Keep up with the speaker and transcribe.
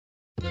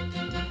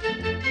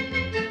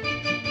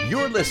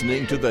You're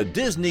listening to the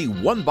Disney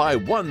One by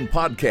One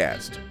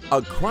podcast,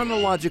 a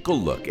chronological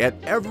look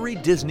at every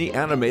Disney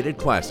animated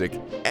classic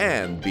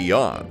and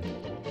beyond.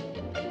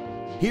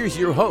 Here's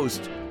your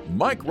host,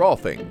 Mike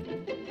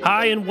Rolfing.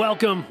 Hi, and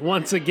welcome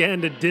once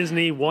again to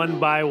Disney One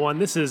by One.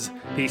 This is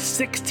the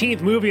 16th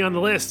movie on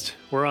the list.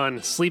 We're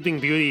on Sleeping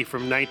Beauty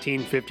from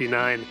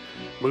 1959,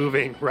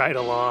 moving right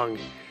along.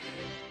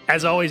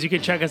 As always, you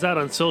can check us out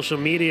on social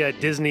media at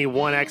Disney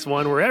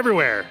 1x1. We're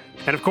everywhere.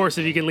 And of course,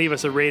 if you can leave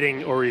us a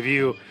rating or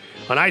review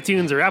on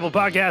iTunes or Apple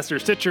Podcasts or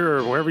Stitcher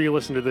or wherever you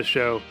listen to this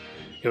show,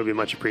 it would be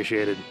much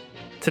appreciated.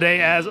 Today,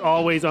 as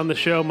always on the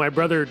show, my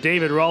brother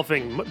David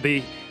Rolfing,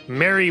 the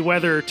merry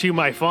weather to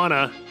my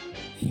fauna.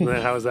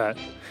 How was that?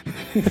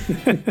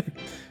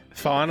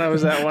 Fauna?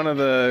 Was that one of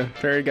the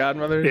fairy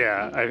godmothers?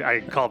 Yeah,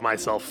 I called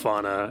myself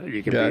Fauna.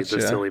 You can be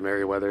the silly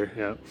Merryweather.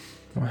 Yeah.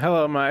 Well,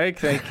 hello, Mike.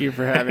 Thank you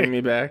for having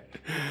me back.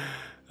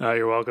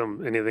 You're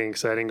welcome. Anything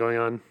exciting going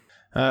on?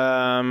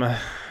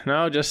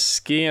 No, just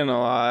skiing a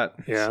lot.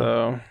 Yeah.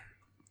 So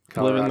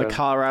living the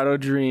Colorado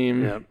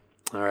dream. Yeah.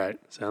 All right.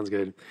 Sounds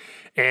good.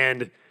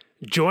 And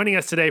joining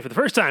us today for the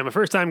first time, a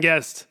first-time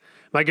guest,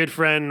 my good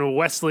friend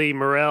Wesley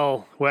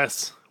Morell.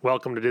 Wes,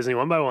 welcome to Disney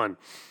One by One.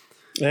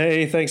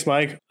 Hey, thanks,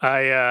 Mike.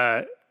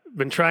 I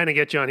been trying to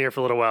get you on here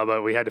for a little while,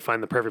 but we had to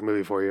find the perfect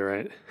movie for you,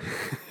 right?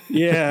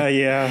 Yeah.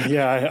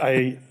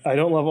 I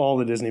don't love all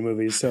the Disney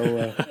movies,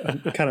 so I'm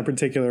kind of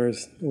particular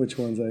as which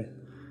ones I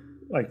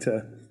like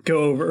to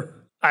go over.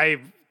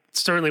 I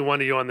certainly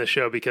wanted you on this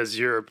show because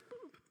you're a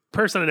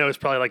person I know is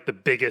probably like the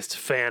biggest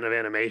fan of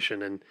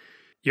animation, and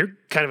you're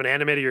kind of an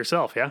animator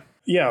yourself, yeah?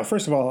 Yeah,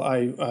 first of all,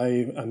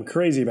 I'm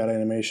crazy about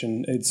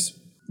animation. It's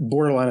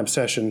borderline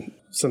obsession.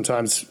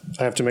 Sometimes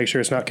I have to make sure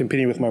it's not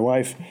competing with my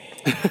wife.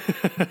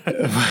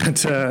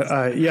 But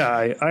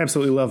I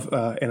absolutely love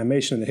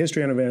animation and the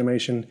history of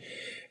animation.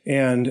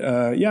 And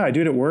I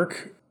do it at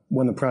work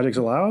when the project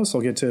allows.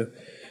 I'll get to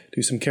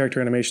do some character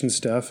animation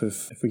stuff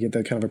if we get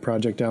that kind of a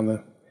project down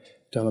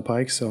the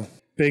pike. So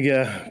big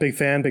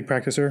fan, big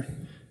practicer.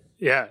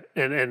 Yeah,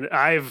 and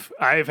I've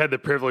had the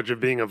privilege of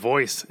being a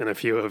voice in a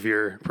few of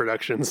your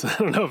productions. I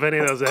don't know if any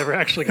of those ever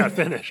actually got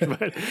finished,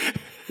 but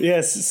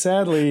yes,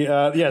 sadly,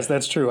 yes,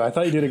 that's true. I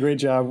thought you did a great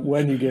job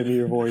when you gave me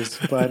your voice,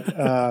 but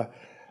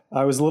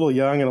I was a little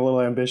young and a little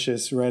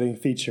ambitious writing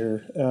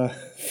feature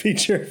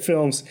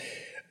films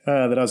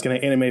that I was going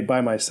to animate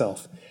by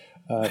myself.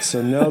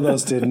 So no,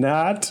 those did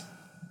not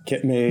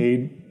get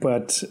made,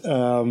 but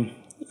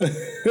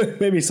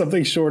maybe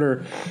something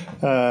shorter,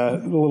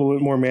 a little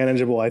bit more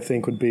manageable, I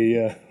think would be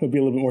a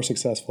little bit more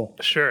successful.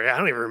 Sure. I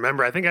don't even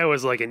remember. I think I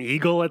was like an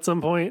eagle at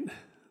some point.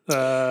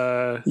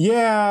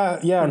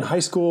 Yeah. In high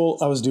school,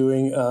 I was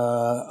doing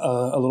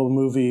a little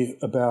movie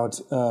about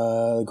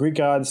the Greek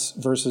gods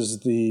versus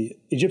the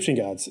Egyptian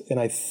gods,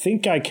 and I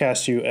think I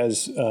cast you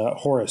as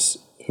Horus,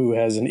 who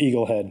has an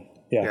eagle head.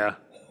 Yeah.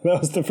 That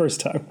was the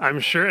first time. I'm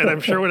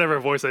sure whatever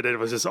voice I did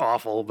was just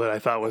awful, but I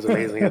thought was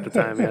amazing at the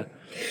time. Yeah.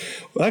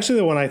 Well, actually,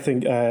 the one I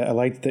think I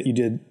liked that you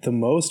did the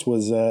most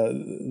was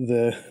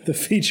the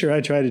feature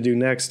I tried to do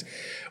next,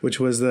 which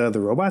was the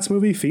Robots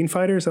movie, Fiend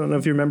Fighters. I don't know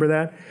if you remember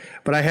that,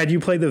 but I had you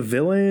play the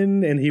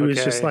villain, and he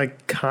was just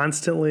like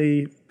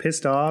constantly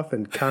pissed off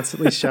and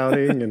constantly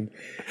shouting, and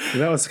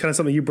that was kind of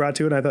something you brought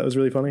to it. And I thought it was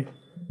really funny.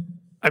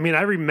 I mean,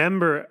 I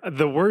remember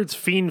the words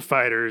Fiend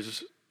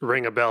Fighters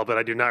ring a bell, but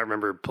I do not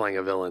remember playing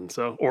a villain,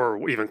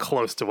 or even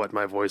close to what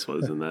my voice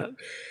was in that.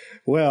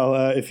 Well,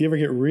 if you ever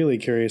get really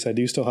curious, I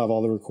do still have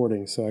all the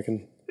recordings, so I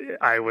can.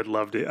 I would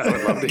love to get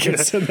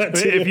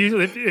that.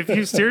 If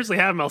you seriously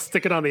have them, I'll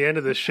stick it on the end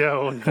of the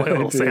show and play a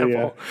little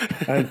sample.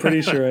 Yeah. I'm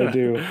pretty sure I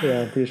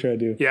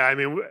do. Yeah, I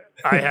mean,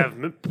 I have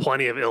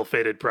plenty of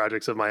ill-fated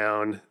projects of my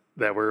own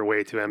that were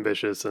way too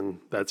ambitious and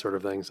that sort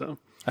of thing. So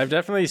I've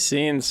definitely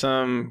seen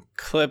some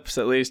clips,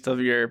 at least, of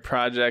your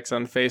projects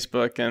on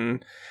Facebook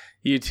and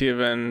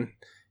YouTube and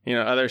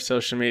other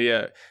social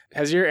media.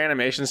 Has your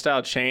animation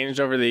style changed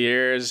over the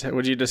years?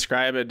 Would you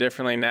describe it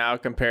differently now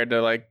compared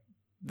to like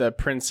the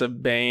Prince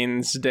of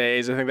Bane's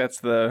days? I think that's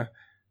the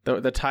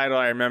title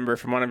I remember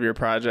from one of your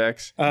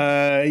projects.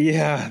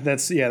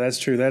 That's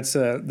true.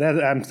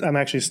 I'm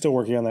actually still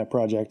working on that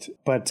project,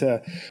 but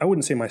I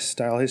wouldn't say my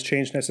style has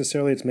changed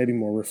necessarily. It's maybe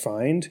more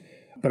refined,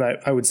 but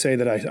I would say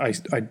that I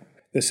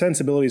the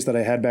sensibilities that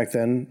I had back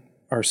then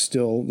are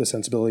still the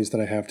sensibilities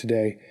that I have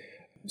today.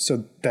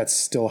 So that's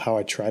still how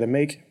I try to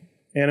make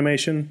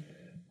animation.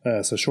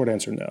 So short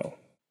answer, no.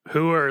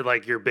 Who are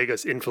like your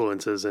biggest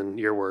influences in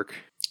your work?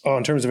 Oh,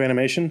 in terms of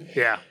animation?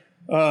 Yeah.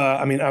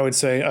 I would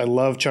say I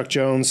love Chuck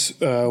Jones,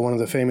 one of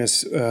the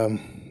famous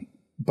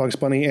Bugs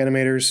Bunny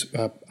animators.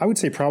 I would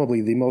say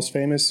probably the most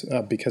famous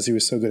because he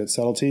was so good at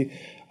subtlety.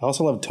 I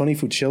also love Tony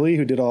Fucilli,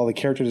 who did all the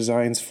character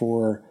designs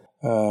for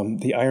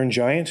the Iron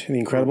Giant in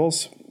The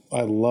Incredibles.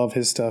 I love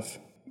his stuff.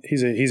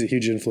 He's a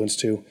huge influence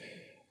too.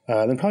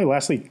 Then probably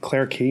lastly,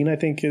 Claire Keane, I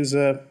think, is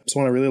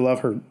someone I really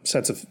love. Her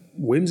sense of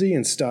whimsy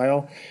and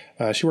style.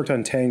 She worked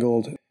on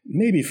Tangled,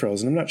 maybe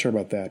Frozen. I'm not sure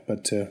about that,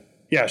 but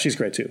yeah, she's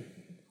great too.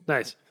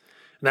 Nice.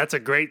 And that's a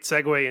great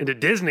segue into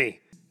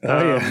Disney.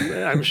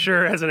 I'm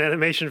sure as an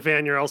animation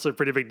fan, you're also a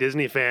pretty big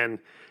Disney fan.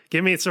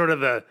 Give me sort of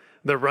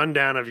the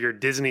rundown of your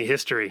Disney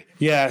history.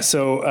 Yeah,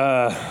 so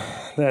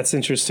that's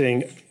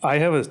interesting. I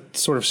have a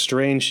sort of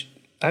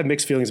I have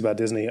mixed feelings about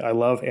Disney. I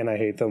love and I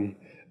hate them.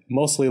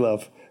 Mostly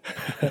love.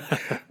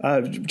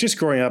 Just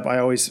growing up, I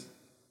always,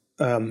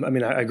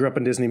 I grew up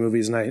in Disney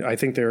movies, and I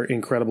think they're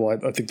incredible.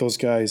 I think those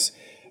guys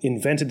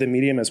invented the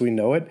medium as we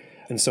know it.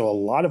 And so a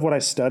lot of what I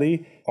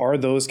study are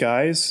those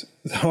guys,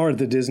 are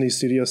the Disney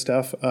studio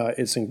stuff.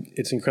 It's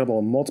incredible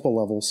on multiple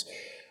levels.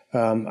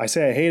 I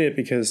say I hate it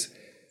because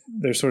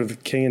they're sort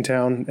of king in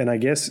town. And I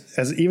guess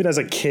even as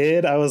a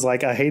kid, I was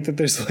like, I hate that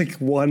there's like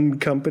one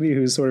company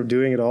who's sort of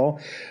doing it all,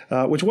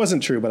 which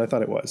wasn't true, but I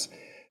thought it was.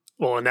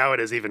 Well, and now it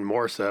is even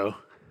more so.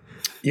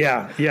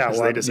 Yeah.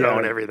 Well, they just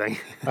own everything.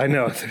 I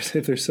know.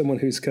 If there's someone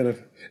who's kind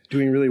of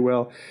doing really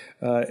well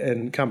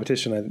in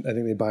competition, I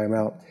think they buy them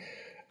out.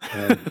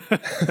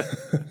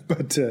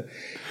 But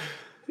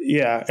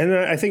yeah. And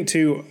I think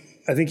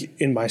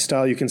in my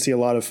style, you can see a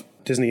lot of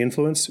Disney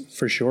influence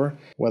for sure,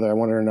 whether I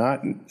want it or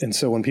not. And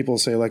so when people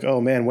say like,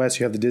 oh man, Wes,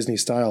 you have the Disney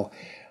style,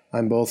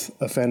 I'm both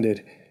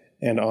offended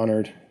and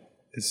honored.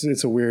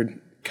 It's a weird,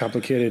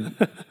 complicated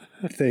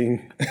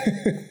thing.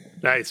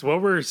 Nice.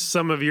 What were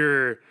some of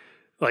your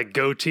like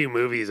go-to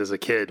movies as a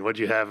kid? What'd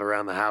you have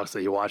around the house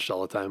that you watched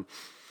all the time?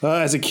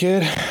 As a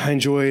kid, I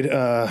enjoyed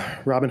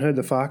Robin Hood,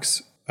 the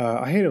Fox.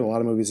 I hated a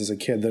lot of movies as a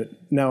kid that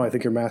now I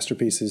think are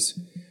masterpieces.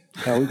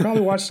 We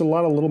probably watched a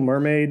lot of Little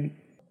Mermaid.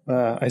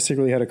 I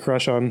secretly had a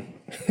crush on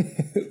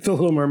The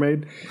Little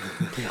Mermaid.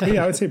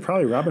 Yeah, I would say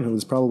probably Robin Hood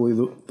was probably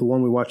the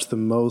one we watched the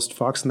most.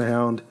 Fox and the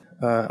Hound.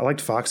 I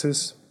liked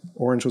foxes.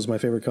 Orange was my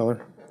favorite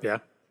color. Yeah.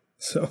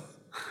 So...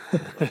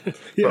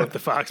 yeah. Both the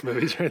Fox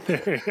movies right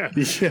there.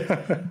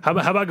 Yeah. How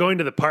about going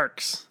to the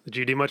parks? Did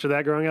you do much of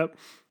that growing up?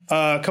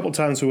 A couple of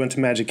times we went to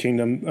Magic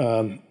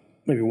Kingdom.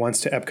 Maybe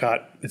once to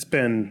Epcot. It's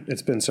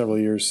been several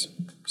years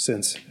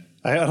since.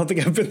 I don't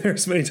think I've been there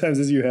as many times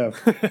as you have,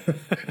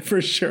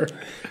 for sure.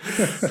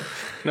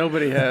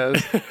 Nobody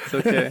has. It's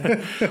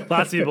okay.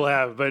 Lots of people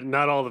have, but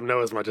not all of them know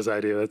as much as I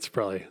do. That's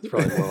probably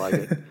more like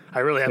it. I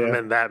really haven't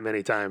been that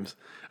many times.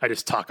 I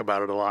just talk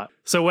about it a lot.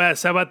 So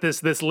Wes, how about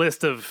this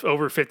list of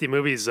over 50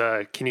 movies?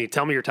 Can you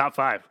tell me your top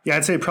 5? Yeah,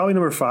 I'd say probably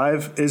number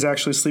 5 is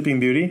actually Sleeping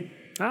Beauty.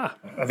 I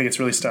think it's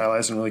really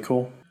stylized and really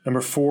cool.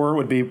 Number 4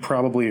 would be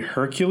probably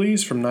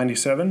Hercules from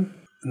 97.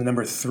 And the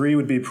number 3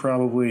 would be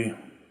probably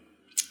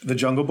The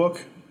Jungle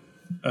Book,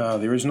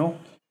 the original.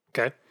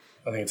 Okay.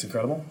 I think it's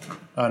incredible.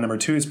 Number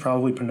 2 is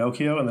probably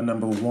Pinocchio. And then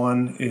number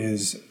 1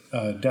 is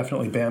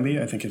definitely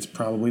Bambi. I think it's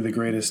probably the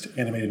greatest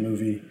animated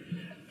movie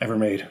ever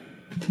made.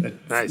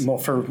 Nice.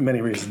 For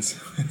many reasons.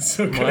 It's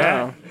so good.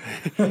 Wow.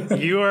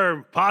 You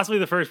are possibly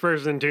the first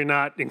person to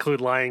not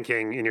include Lion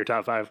King in your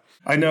top 5.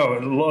 I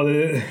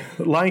know.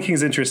 Lion King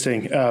is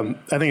interesting.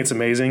 I think it's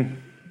amazing,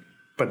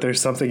 but there's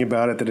something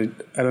about it that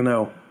I don't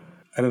know.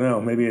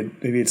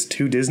 Maybe it's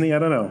too Disney. I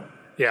don't know.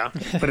 Yeah.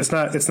 But it's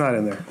not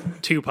in there.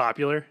 Too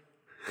popular?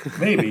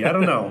 Maybe. I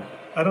don't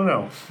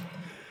know.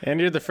 And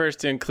you're the first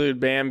to include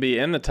Bambi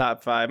in the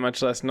top 5,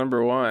 much less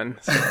number 1.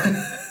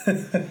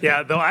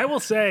 Yeah, though I will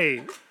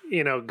say,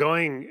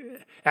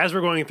 as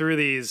we're going through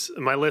these,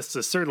 my list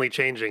is certainly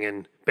changing,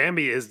 and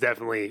Bambi is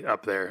definitely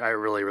up there. I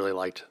really, really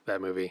liked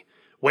that movie.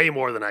 Way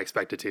more than I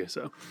expected to.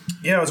 So,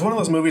 yeah, it was one of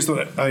those movies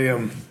that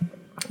I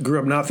grew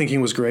up not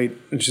thinking was great.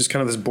 It's just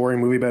kind of this boring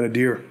movie about a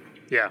deer.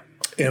 Yeah.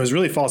 And it was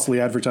really falsely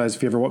advertised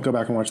if you ever go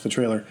back and watch the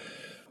trailer.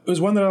 It was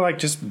one that I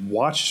just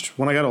watched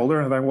when I got older.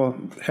 And I thought, well,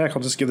 heck,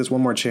 I'll just give this one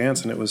more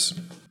chance. And it was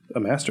a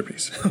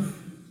masterpiece.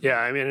 Yeah,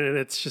 I mean, and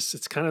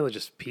it's kind of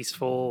just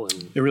peaceful.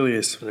 And it really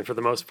is. And for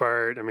the most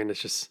part, I mean,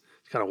 it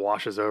kind of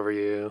washes over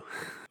you.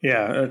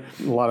 Yeah,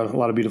 a lot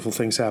of beautiful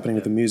things happening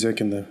with the music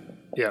and the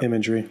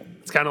imagery.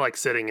 It's kind of like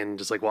sitting and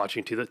just like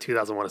watching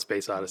 2001: A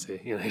Space Odyssey.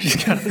 You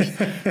just kind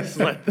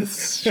of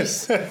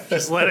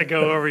just let it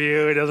go over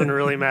you. It doesn't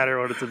really matter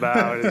what it's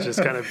about. It's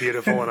just kind of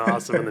beautiful and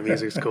awesome, and the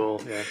music's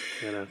cool.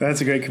 Yeah,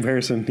 That's a great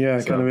comparison. Yeah,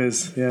 it kind of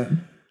is. Yeah.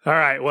 All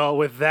right. Well,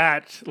 with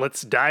that,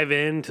 let's dive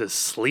into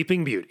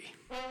Sleeping Beauty.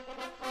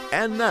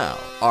 And now,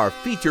 our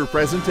feature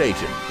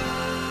presentation.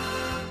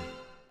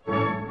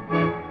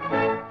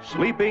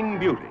 Sleeping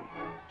Beauty,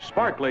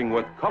 sparkling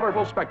with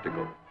colorful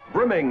spectacle,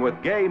 brimming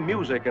with gay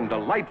music and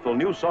delightful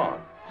new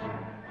songs,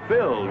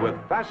 filled with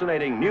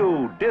fascinating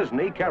new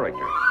Disney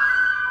characters.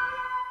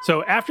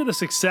 So after the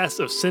success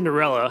of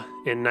Cinderella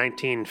in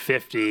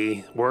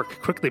 1950, work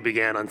quickly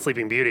began on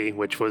Sleeping Beauty,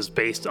 which was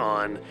based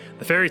on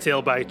the fairy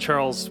tale by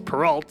Charles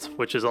Perrault,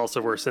 which is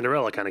also where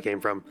Cinderella kind of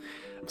came from.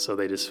 So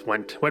they just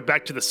went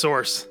back to the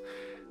source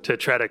to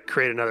try to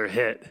create another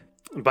hit.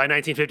 By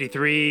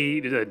 1953,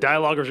 the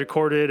dialogue was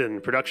recorded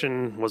and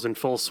production was in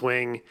full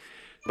swing.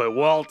 But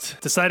Walt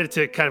decided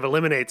to kind of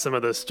eliminate some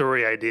of the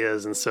story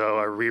ideas, and so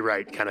a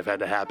rewrite kind of had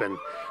to happen.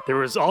 There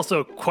was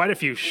also quite a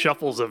few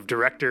shuffles of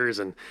directors,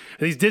 and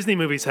these Disney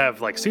movies have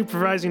like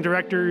supervising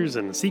directors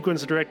and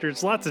sequence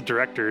directors, lots of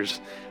directors,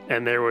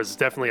 and there was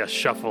definitely a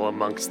shuffle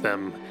amongst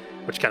them,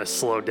 which kind of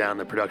slowed down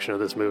the production of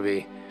this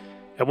movie.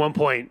 At one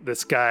point,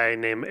 this guy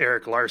named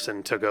Eric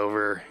Larson took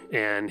over,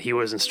 and he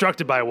was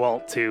instructed by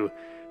Walt to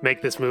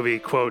make this movie,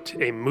 quote,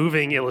 a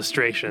moving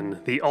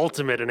illustration, the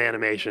ultimate in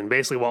animation.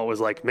 Basically, Walt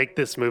was like, make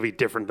this movie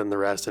different than the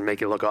rest and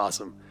make it look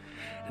awesome.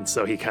 And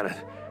so he kind of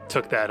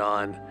took that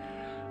on.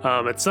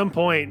 At some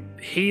point,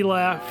 he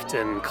left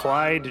and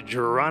Clyde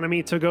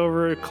Geronimi took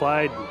over.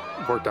 Clyde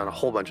worked on a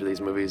whole bunch of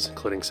these movies,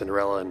 including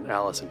Cinderella and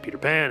Alice and Peter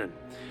Pan and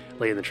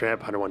Lady and the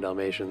Tramp, 101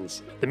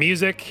 Dalmatians. The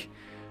music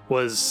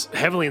was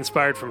heavily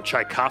inspired from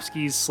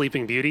Tchaikovsky's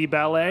Sleeping Beauty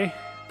ballet.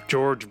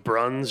 George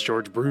Bruns,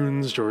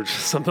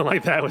 something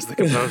like that was the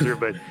composer,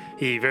 but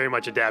he very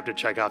much adapted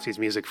Tchaikovsky's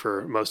music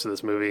for most of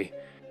this movie.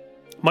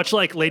 Much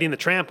like Lady and the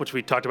Tramp, which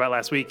we talked about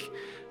last week,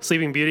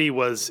 Sleeping Beauty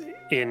was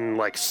in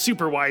like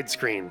super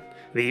widescreen.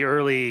 The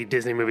early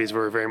Disney movies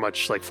were very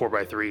much like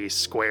 4:3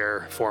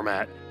 square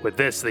format. With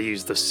this, they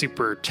used the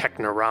Super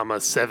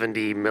Technorama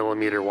 70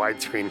 millimeter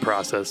widescreen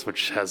process,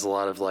 which has a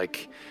lot of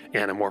like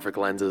anamorphic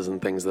lenses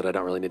and things that I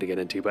don't really need to get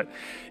into. But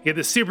you get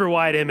this super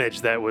wide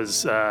image that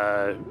was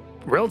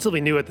relatively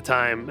new at the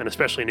time, and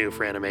especially new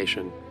for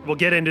animation. We'll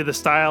get into the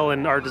style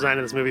and art design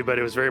of this movie, but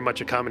it was very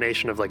much a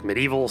combination of like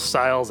medieval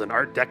styles and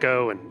Art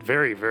Deco, and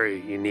very, very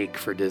unique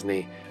for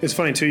Disney. It's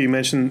funny too. You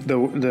mentioned the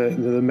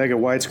mega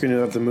widescreen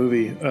of the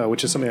movie,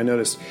 which is something I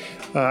noticed.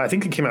 I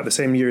think it came out the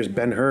same year as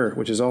Ben-Hur,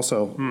 which is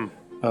also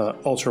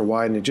ultra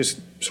wide, and it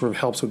just sort of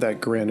helps with that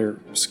grander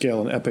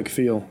scale and epic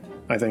feel,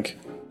 I think.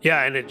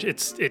 Yeah, and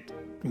it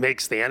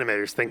makes the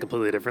animators think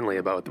completely differently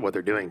about what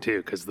they're doing too,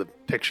 because the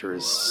picture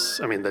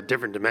is, I mean, the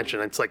different dimension.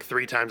 It's like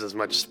 3 times as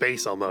much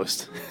space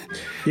almost.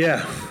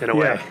 Yeah, in a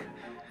way.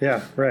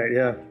 Yeah, right,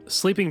 yeah.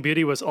 Sleeping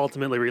Beauty was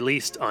ultimately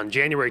released on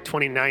January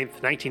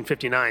 29th,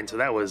 1959, so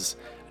that was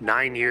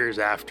 9 years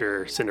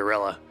after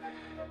Cinderella.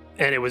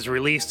 And it was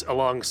released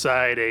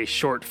alongside a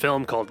short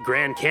film called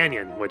Grand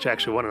Canyon, which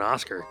actually won an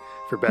Oscar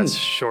for Best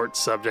Short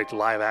Subject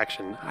Live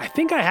Action. I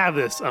think I have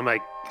this on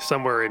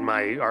somewhere in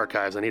my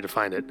archives. I need to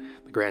find it.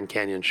 The Grand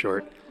Canyon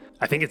short.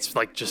 I think it's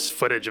like just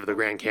footage of the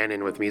Grand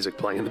Canyon with music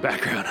playing in the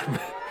background.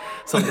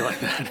 Something like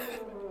that.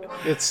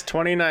 It's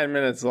 29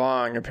 minutes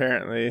long,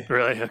 apparently.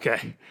 Really?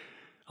 Okay.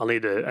 I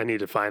need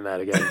to find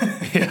that again.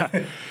 Yeah.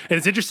 And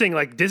it's interesting,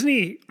 like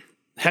Disney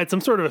had some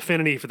sort of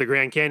affinity for the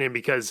Grand Canyon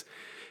because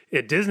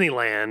at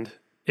Disneyland,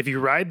 if you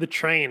ride the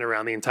train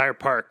around the entire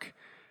park,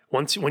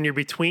 when you're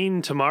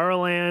between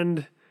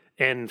Tomorrowland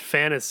and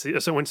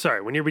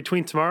when you're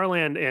between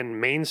Tomorrowland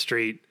and Main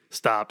Street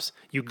stops,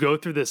 you go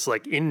through this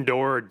like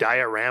indoor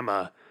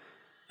diorama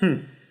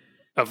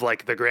of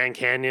like the Grand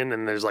Canyon,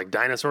 and there's like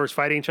dinosaurs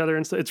fighting each other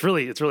and stuff. It's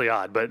really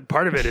odd, but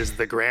part of it is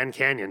the Grand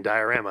Canyon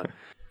diorama.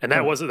 And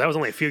that was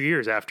only a few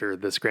years after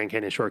this Grand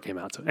Canyon short came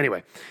out. So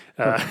anyway,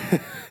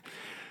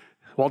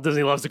 Walt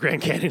Disney loves the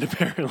Grand Canyon,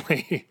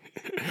 apparently.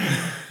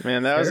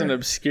 Man, that was an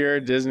obscure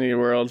Disney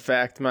World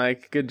fact,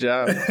 Mike. Good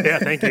job. Yeah,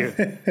 thank you.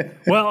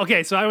 Well,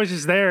 okay, so I was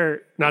just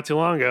there not too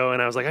long ago,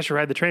 and I was like, I should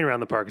ride the train around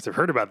the park because I've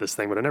heard about this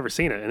thing, but I've never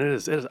seen it, and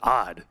it is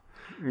odd.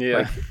 Yeah.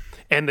 Like,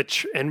 and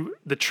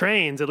the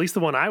trains, at least the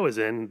one I was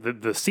in,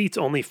 the seats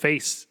only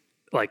face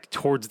like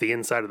towards the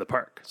inside of the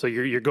park. So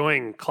you're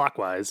going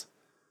clockwise,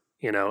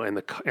 you know, and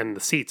the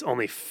seats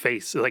only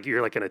face like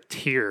you're like in a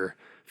tier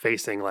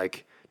facing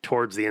like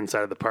towards the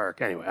inside of the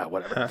park. Anyway,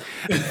 whatever.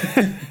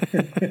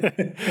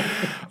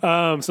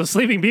 So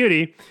Sleeping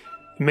Beauty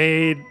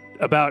made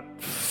about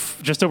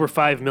just over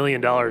 $5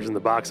 million in the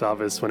box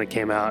office when it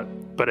came out,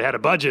 but it had a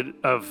budget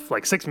of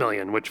like $6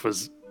 million, which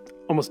was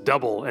almost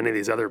double any of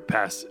these other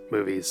past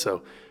movies.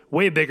 So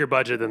way bigger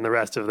budget than the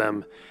rest of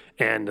them.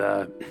 And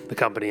the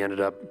company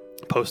ended up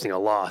posting a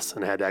loss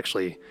and had to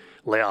actually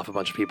lay off a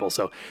bunch of people.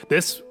 So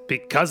this,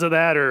 because of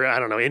that, or I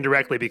don't know,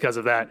 indirectly because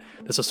of that,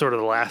 this was sort of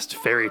the last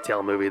fairy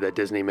tale movie that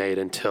Disney made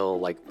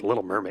until like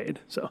Little Mermaid.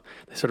 So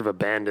they sort of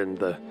abandoned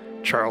the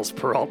Charles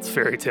Perrault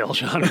fairy tale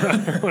genre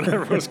or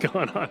whatever was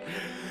going on.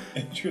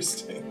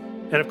 Interesting.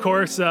 And of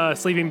course,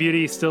 Sleeping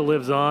Beauty still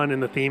lives on in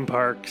the theme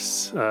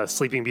parks.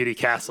 Sleeping Beauty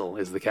Castle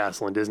is the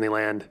castle in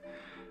Disneyland.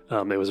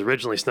 It was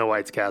originally Snow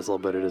White's castle,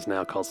 but it is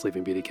now called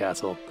Sleeping Beauty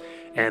Castle.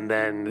 And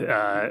then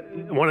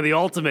one of the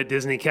ultimate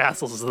Disney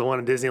castles is the one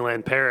in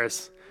Disneyland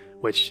Paris,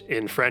 which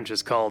in French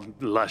is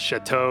called La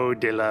Château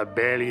de la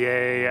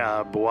Bellière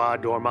à Bois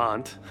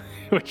Dormant,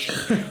 which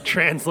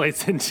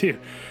translates into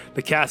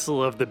the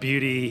Castle of the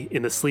Beauty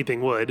in the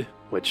Sleeping Wood,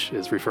 which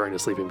is referring to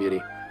Sleeping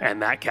Beauty. And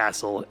that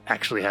castle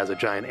actually has a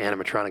giant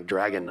animatronic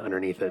dragon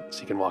underneath it, so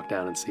you can walk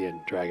down and see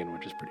a dragon,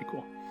 which is pretty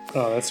cool.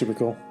 Oh, that's super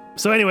cool.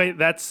 So anyway,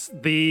 that's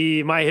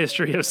my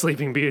history of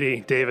Sleeping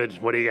Beauty.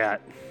 David, what do you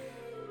got?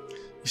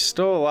 You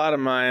stole a lot of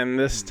mine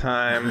this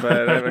time,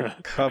 but I have a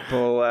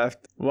couple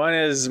left. One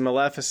is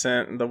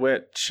Maleficent, the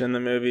witch in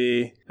the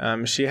movie.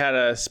 She had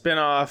a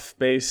spin-off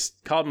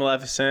called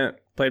Maleficent,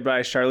 played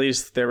by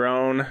Charlize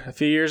Theron a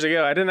few years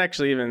ago. I didn't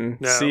actually even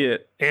see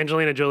it.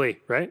 Angelina Jolie,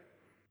 right?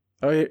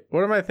 Oh,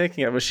 what am I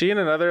thinking of? Was she in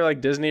another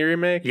like Disney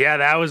remake? Yeah,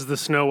 that was the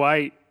Snow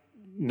White,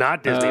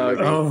 not Disney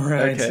movie. Oh,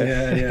 right.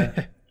 Okay.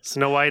 Yeah.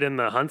 Snow White and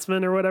the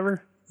Huntsman or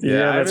whatever?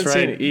 Yeah, I that's haven't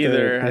seen right.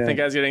 either. Yeah. I think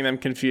I was getting them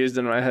confused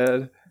in my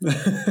head.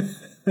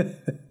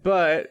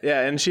 But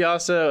yeah, and she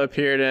also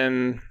appeared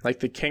in like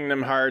the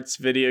Kingdom Hearts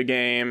video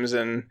games,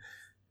 and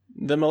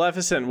the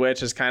Maleficent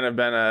Witch has kind of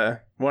been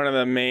one of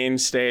the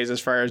mainstays as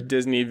far as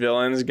Disney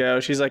villains go.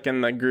 She's like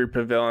in the group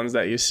of villains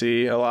that you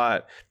see a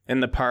lot in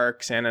the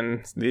parks and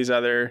in these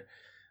other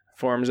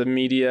forms of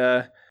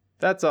media.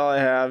 That's all I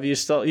have. You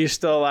still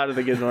a lot of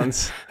the good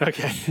ones.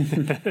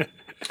 Okay.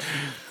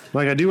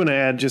 Like, I do want to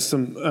add just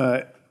some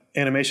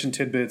animation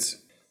tidbits.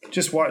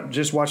 Just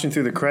watching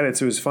through the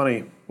credits, it was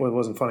funny. Well, it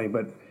wasn't funny,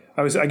 but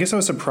I guess I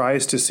was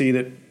surprised to see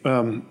that.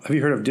 Have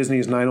you heard of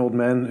Disney's Nine Old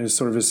Men? Is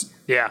sort of his.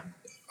 Yeah.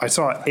 I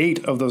saw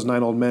 8 of those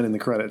 9 old men in the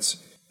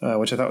credits,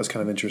 which I thought was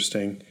kind of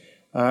interesting.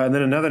 And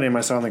then another name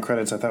I saw in the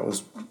credits I thought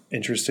was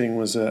interesting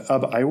was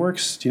Ub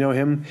Iwerks. Do you know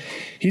him?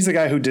 He's the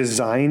guy who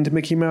designed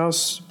Mickey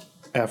Mouse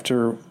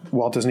after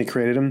Walt Disney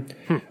created him.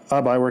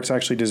 Ub Iwerks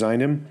actually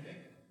designed him.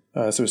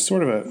 So it's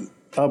sort of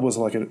Ub was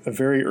like a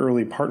very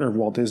early partner of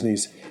Walt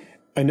Disney's.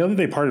 I know that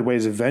they parted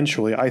ways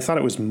eventually. I thought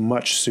it was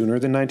much sooner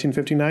than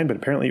 1959, but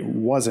apparently it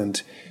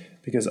wasn't,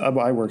 because Ub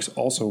Iwerks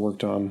also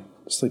worked on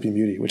Sleeping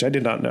Beauty, which I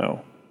did not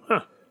know.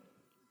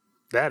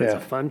 That is a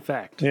fun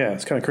fact. Yeah,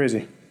 it's kind of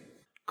crazy.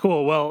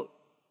 Cool. Well,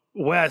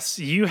 Wes,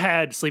 you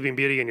had Sleeping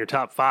Beauty in your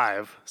top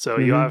 5, so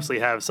you obviously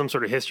have some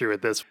sort of history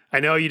with this. I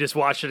know you just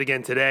watched it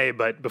again today,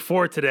 but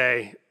before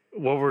today,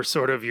 what were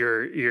sort of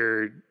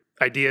your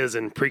ideas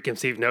and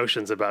preconceived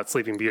notions about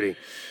Sleeping Beauty?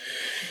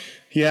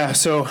 Yeah,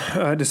 so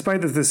despite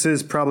that this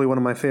is probably one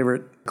of my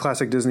favorite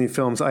classic Disney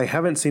films, I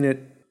haven't seen it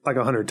like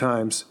 100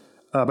 times,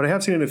 but I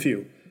have seen it a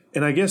few.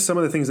 And I guess some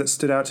of the things that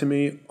stood out to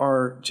me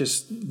are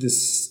just the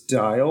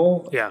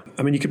style. Yeah.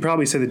 I mean, you could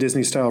probably say the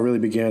Disney style really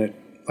began at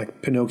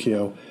like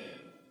Pinocchio,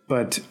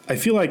 but I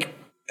feel like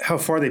how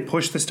far they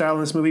pushed the style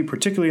in this movie,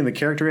 particularly in the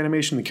character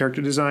animation, the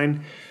character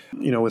design,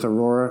 with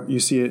Aurora,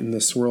 you see it in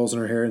the swirls in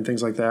her hair and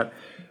things like that.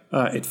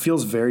 It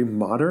feels very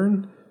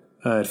modern.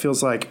 It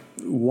feels like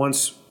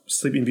once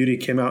Sleeping Beauty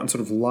came out and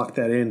sort of locked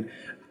that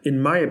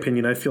in my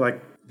opinion, I feel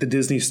like the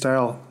Disney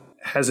style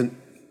hasn't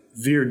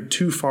veered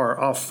too far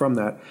off from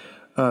that.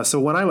 So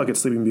when I look at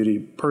Sleeping Beauty,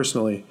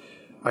 personally,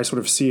 I sort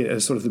of see it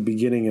as sort of the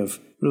beginning of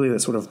really that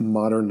sort of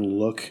modern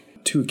look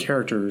to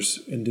characters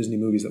in Disney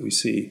movies that we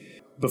see.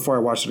 Before I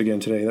watched it again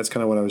today, that's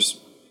kind of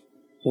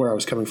where I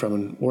was coming from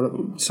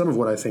and some of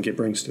what I think it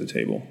brings to the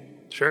table.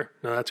 Sure.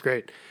 No, that's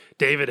great.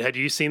 David, had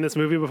you seen this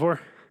movie before?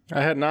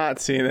 I had not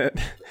seen it.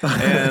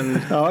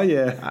 And oh,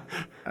 yeah.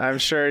 I'm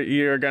sure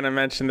you're going to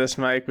mention this,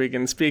 Mike. We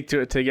can speak to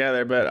it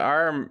together. But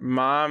our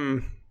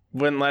mom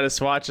wouldn't let us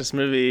watch this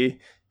movie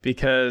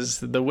because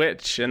the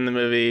witch in the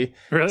movie.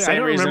 Really? I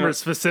don't remember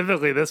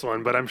specifically this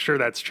one, but I'm sure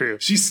that's true.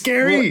 She's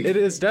scary. Well, it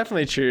is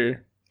definitely true.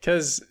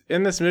 Because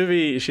in this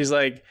movie, she's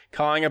like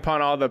calling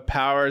upon all the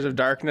powers of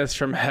darkness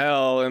from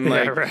hell and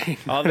like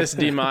all this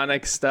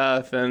demonic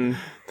stuff. And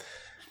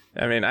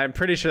I mean, I'm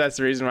pretty sure that's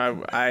the reason why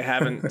I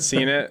haven't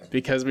seen it,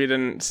 because we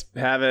didn't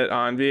have it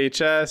on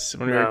VHS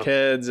when we were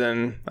kids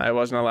and I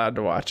wasn't allowed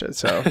to watch it.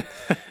 So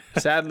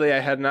sadly, I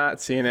had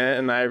not seen it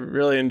and I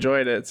really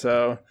enjoyed it.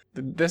 So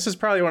this is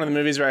probably one of the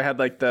movies where I had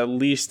like the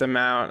least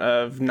amount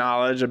of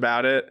knowledge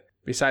about it,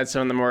 besides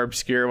some of the more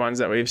obscure ones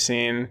that we've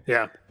seen.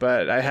 Yeah.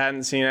 But I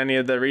hadn't seen any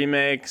of the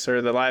remakes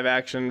or the live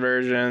action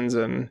versions,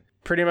 and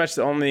pretty much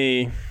the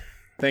only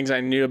things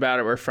I knew about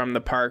it were from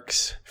the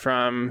parks,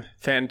 from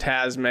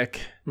Fantasmic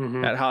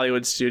at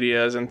Hollywood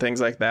Studios and things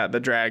like that. The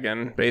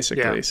dragon,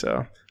 basically. Yeah.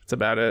 So that's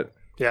about it.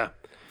 Yeah.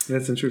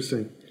 That's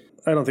interesting.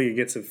 I don't think it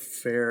gets a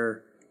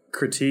fair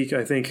critique.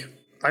 I think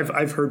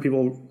I've heard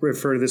people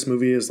refer to this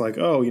movie as like,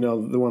 oh,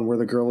 the one where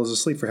the girl is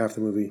asleep for half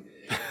the movie.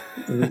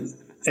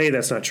 A,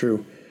 that's not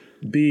true.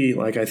 B,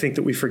 like, I think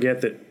that we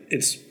forget that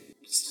it's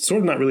sort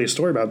of not really a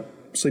story about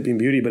Sleeping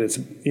Beauty, but it's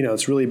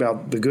really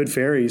about the good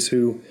fairies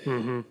who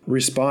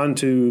respond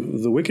to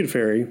the wicked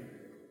fairy,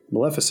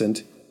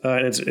 Maleficent.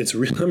 And it's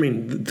real. I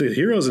mean, the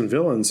heroes and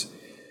villains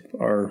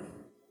are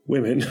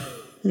women.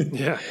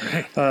 Yeah.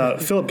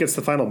 Right. Philip gets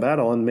the final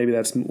battle, and maybe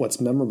that's what's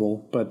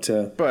memorable.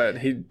 But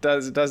he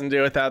doesn't do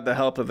it without the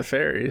help of the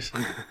fairies.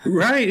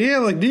 Right? Yeah.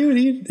 Like, dude,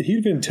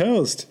 he'd been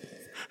toast.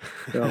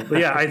 But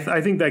yeah,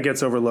 I think that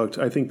gets overlooked.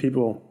 I think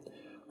people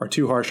are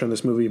too harsh on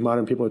this movie.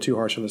 Modern people are too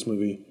harsh on this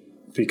movie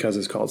because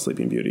it's called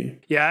Sleeping Beauty.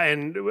 Yeah,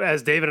 and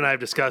as David and I have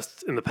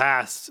discussed in the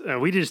past,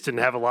 we just didn't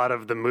have a lot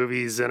of the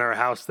movies in our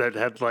house that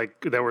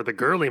were the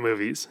girly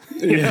movies.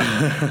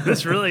 Yeah,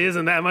 this really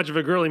isn't that much of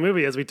a girly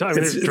movie as we talk.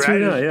 I mean,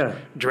 there's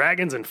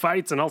dragons and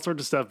fights and all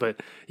sorts of stuff, but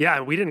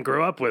yeah, we didn't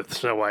grow up with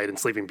Snow White and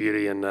Sleeping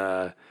Beauty and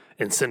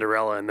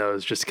Cinderella and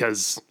those, just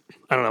because,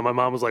 I don't know, my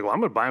mom was like, well,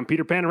 I'm going to buy him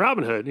Peter Pan and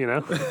Robin Hood,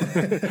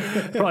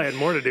 Probably had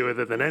more to do with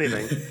it than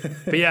anything.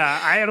 But yeah,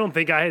 I don't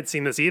think I had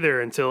seen this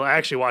either until I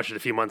actually watched it a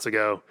few months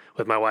ago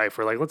with my wife.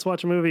 We're like, let's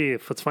watch a movie.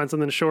 Let's find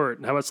something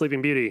short. How about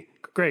Sleeping Beauty?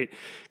 Great.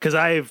 Because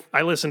I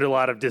listened to a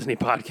lot of Disney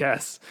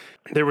podcasts.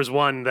 There was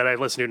one that I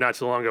listened to not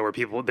too long ago where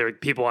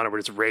people on it were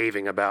just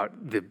raving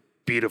about the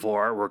beautiful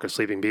artwork of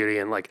Sleeping Beauty.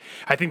 And like,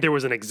 I think there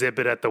was an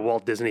exhibit at the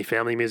Walt Disney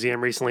Family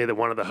Museum recently that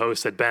one of the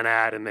hosts had been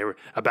at, and they were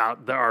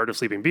about the art of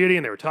Sleeping Beauty,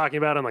 and they were talking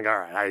about it. I'm like, all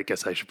right, I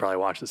guess I should probably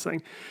watch this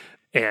thing.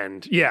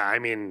 And yeah, I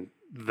mean,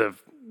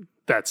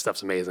 that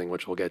stuff's amazing,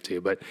 which we'll get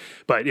to.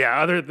 But yeah,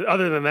 other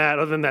than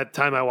that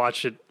time I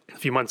watched it a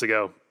few months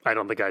ago, I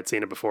don't think I'd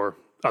seen it before,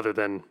 other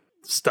than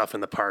stuff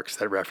in the parks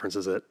that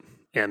references it.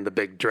 And the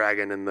big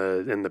dragon in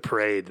the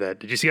parade.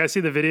 Did you guys see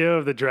the video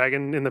of the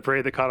dragon in the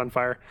parade that caught on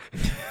fire?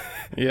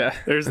 Yeah.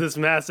 There's this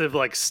massive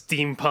like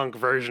steampunk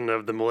version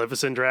of the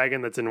Maleficent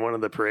dragon that's in one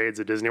of the parades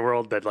at Disney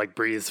World that like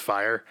breathes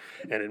fire,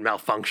 and it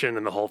malfunctioned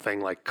and the whole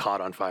thing like caught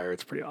on fire.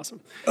 It's pretty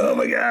awesome. Oh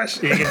my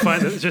gosh. You can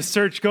find it. Just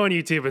go on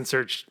YouTube and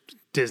search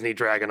Disney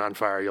dragon on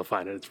fire. You'll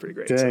find it. It's pretty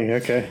great. Dang,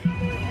 okay.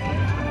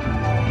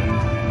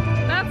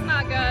 That's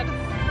not good.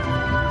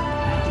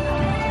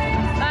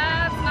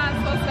 That's not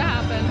supposed to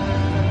happen.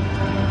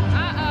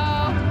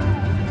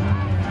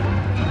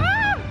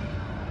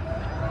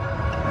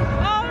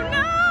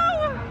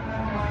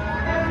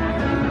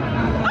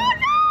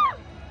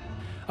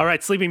 All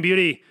right, Sleeping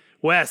Beauty.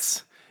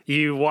 Wes,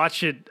 you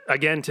watched it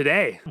again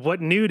today. What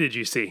new did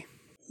you see?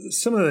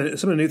 Some of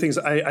the new things,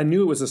 I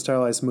knew it was a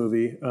stylized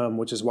movie,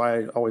 which is why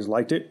I always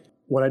liked it.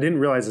 What I didn't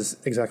realize is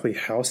exactly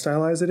how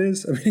stylized it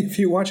is. I mean, if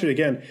you watch it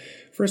again,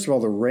 first of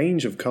all, the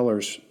range of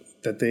colors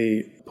that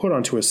they put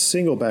onto a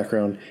single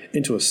background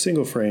into a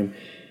single frame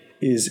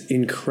is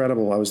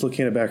incredible. I was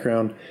looking at a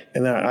background,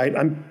 and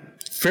I'm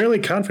fairly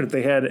confident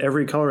they had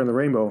every color in the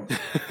rainbow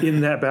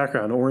in that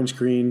background: orange,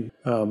 green,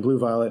 blue,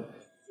 violet.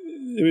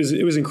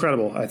 It was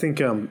incredible. I think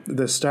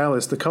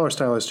the color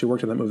stylist who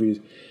worked on that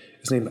movie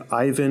is named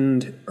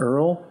Ivan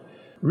Earl.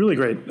 Really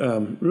great,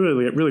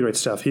 really great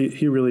stuff.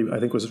 He really, I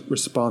think, was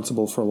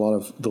responsible for a lot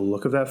of the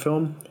look of that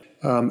film.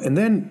 And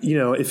then,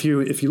 if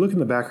you look in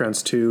the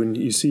backgrounds too, and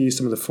you see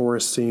some of the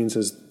forest scenes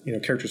as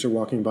characters are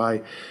walking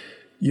by,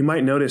 you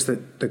might notice that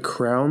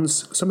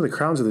some of the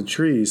crowns of the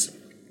trees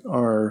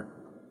are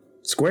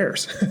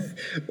squares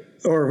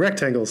or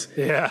rectangles.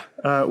 Yeah.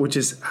 Which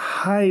is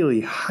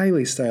highly,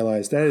 highly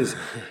stylized.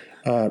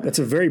 That's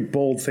a very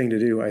bold thing to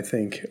do, I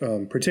think,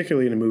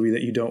 particularly in a movie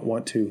that you don't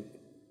want to,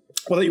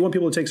 that you want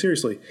people to take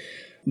seriously.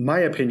 My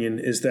opinion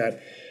is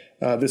that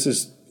this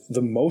is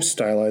the most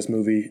stylized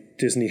movie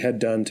Disney had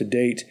done to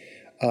date.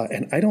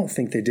 And I don't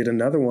think they did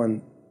another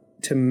one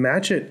to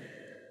match it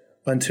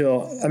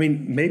until,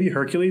 maybe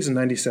Hercules in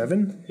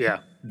 97. Yeah.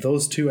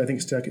 Those two, I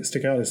think,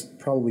 stick out as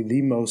probably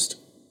the most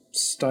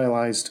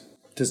stylized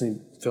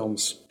Disney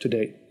films to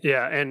date.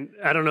 Yeah, and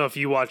I don't know if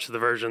you watched the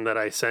version that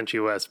I sent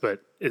you, Wes,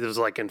 but it was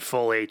like in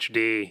full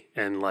HD,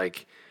 and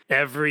like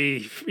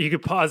you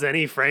could pause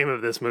any frame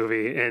of this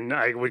movie and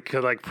I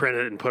could like print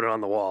it and put it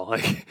on the wall.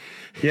 Like,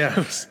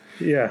 yeah,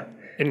 yeah,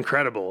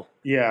 incredible.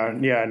 Yeah.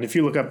 And if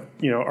you look up,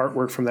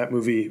 artwork from that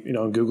movie,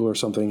 on Google or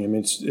something,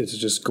 it's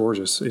just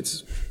gorgeous.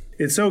 It's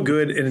so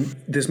good, and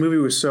this movie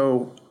was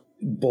so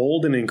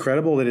bold and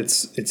incredible that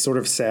it's sort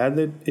of sad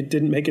that it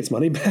didn't make its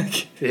money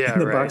back in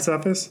the box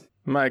office.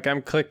 Mike,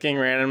 I'm clicking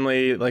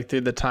randomly like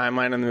through the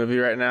timeline of the movie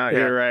right now. Yeah.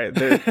 You're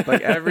right.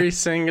 Like every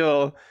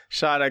single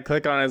shot I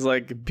click on is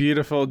like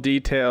beautiful,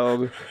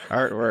 detailed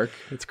artwork.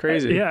 It's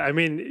crazy. Yeah,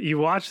 you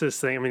watch this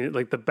thing.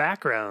 Like the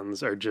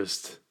backgrounds are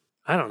just,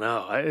 I don't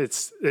know.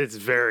 It's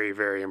very,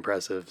 very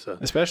impressive. So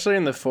especially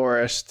in the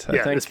forest,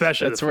 I think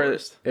especially that's where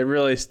it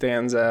really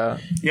stands out.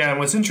 Yeah, and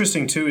what's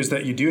interesting too is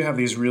that you do have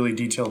these really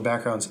detailed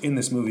backgrounds in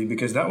this movie,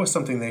 because that was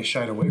something they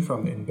shied away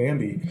from in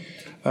Bambi.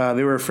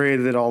 They were afraid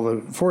that all the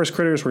forest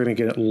critters were going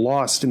to get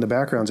lost in the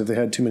backgrounds if they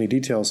had too many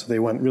details. So they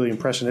went really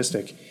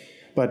impressionistic.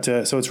 But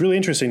so it's really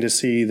interesting to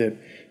see that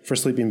for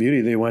Sleeping Beauty,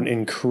 they went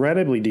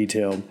incredibly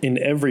detailed in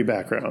every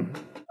background.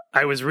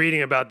 I was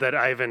reading about that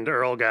Ivan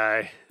Earl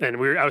guy, and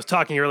I was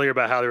talking earlier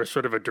about how there was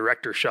sort of a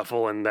director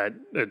shuffle, and that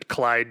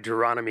Clyde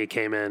Geronimi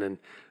came in, and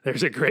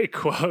there's a great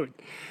quote.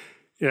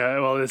 Yeah,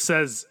 well, it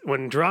says,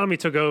 when Geronimi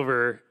took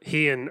over,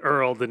 he and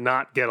Earl did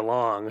not get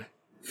along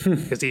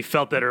because he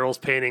felt that Earl's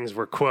paintings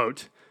were,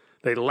 quote,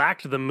 they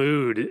lacked the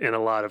mood in a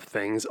lot of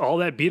things. All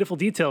that beautiful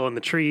detail in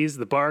the trees,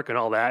 the bark, and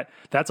all that,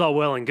 that's all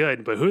well and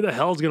good, but who the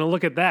hell's going to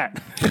look at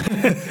that?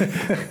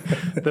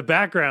 The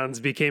backgrounds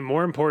became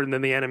more important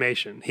than the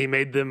animation. He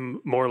made them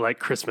more like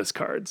Christmas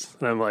cards.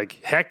 And I'm like,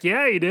 heck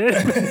yeah, he did.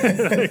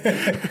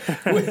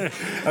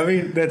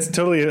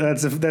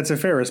 That's a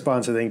fair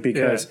response, I think,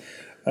 because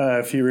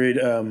if you read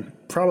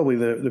probably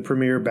the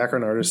premier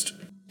background artist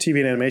TV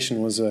and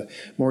animation was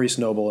Maurice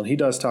Noble, and he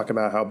does talk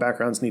about how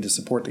backgrounds need to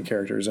support the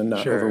characters and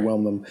not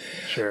overwhelm them.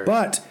 Sure.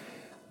 But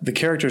the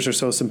characters are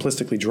so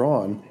simplistically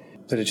drawn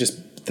that it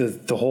just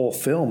the whole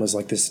film is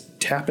like this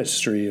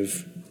tapestry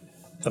of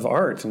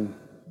art, and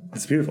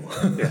it's beautiful.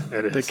 Yeah,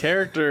 it is. The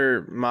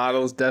character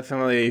models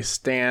definitely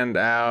stand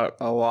out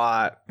a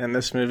lot in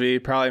this movie,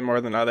 probably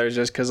more than others,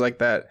 just because like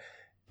that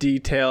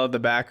detail of the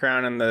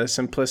background and the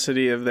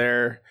simplicity of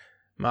their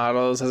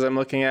models. As I'm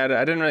looking at it,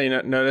 I didn't really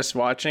notice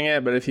watching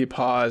it, but if you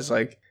pause,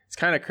 like, it's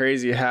kind of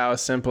crazy how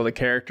simple the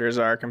characters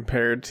are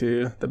compared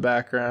to the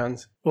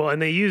backgrounds. Well,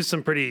 and they use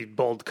some pretty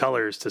bold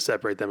colors to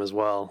separate them as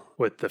well,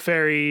 with the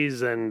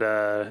fairies and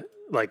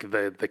like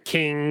the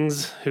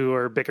kings who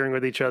are bickering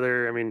with each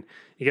other. You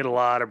get a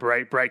lot of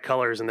bright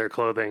colors in their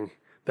clothing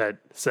that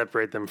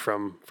separate them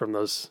from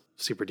those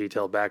super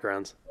detailed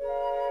backgrounds.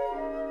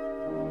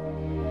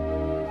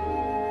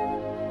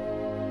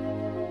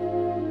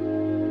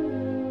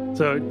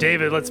 So,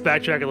 David, let's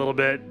backtrack a little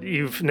bit.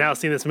 You've now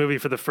seen this movie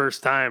for the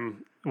first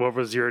time. What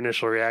was your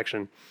initial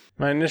reaction?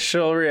 My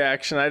initial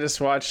reaction, I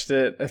just watched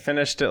it. I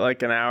finished it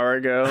like an hour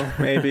ago,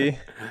 maybe.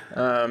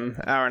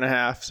 Hour and a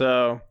half.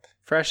 So,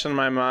 fresh in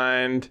my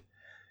mind.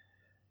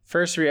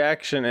 First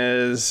reaction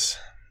is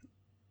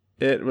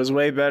it was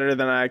way better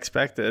than I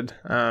expected.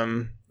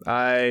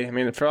 I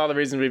mean, for all the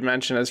reasons we've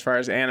mentioned as far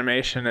as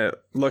animation, it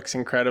looks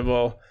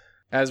incredible.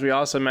 As we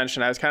also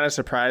mentioned, I was kind of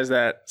surprised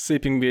that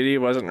Sleeping Beauty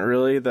wasn't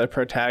really the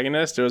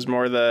protagonist. It was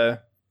more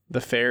the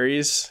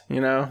fairies,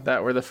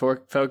 that were the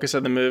focus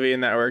of the movie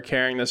and that were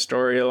carrying the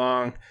story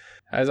along.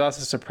 I was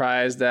also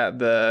surprised at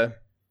the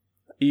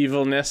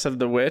evilness of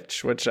the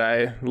witch, which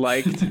I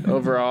liked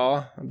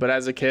overall, but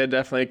as a kid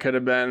definitely could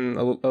have been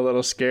a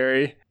little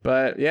scary.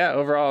 But yeah,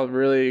 overall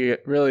really,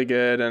 really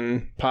good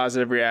and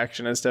positive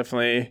reaction. It's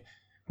definitely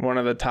one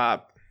of the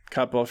top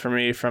couple for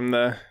me from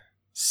the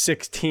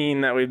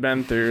 16 that we've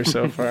been through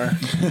so far.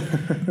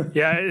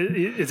 Yeah,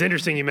 it's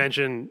interesting you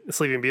mentioned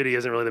Sleeping Beauty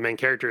isn't really the main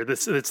character.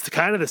 It's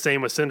kind of the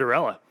same with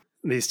Cinderella.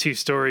 These two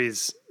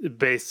stories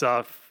based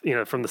off,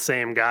 from the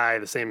same guy,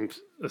 the same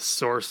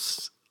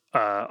source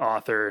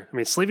author. I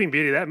mean,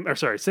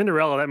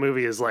 Cinderella, that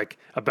movie is like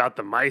about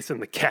the mice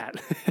and the cat.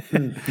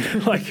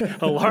 Like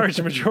a large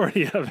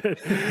majority of it.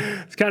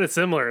 It's kind of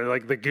similar.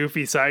 Like the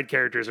goofy side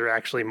characters are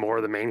actually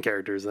more the main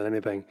characters than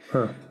anything.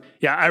 Huh.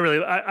 Yeah,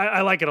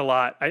 I like it a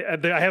lot. I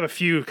have a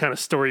few kind of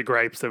story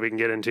gripes that we can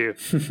get into,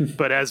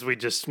 but as we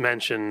just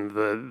mentioned,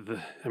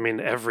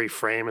 every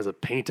frame is a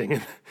painting.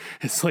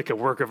 It's like a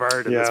work of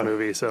art in this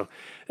movie. So,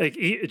 like,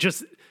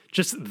 just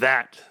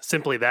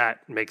simply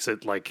that makes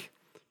it like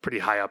pretty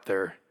high up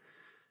there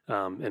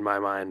in my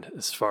mind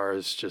as far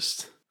as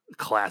just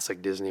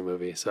classic Disney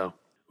movie. So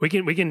we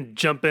can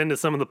jump into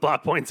some of the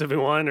plot points if we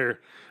want, or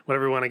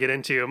whatever we want to get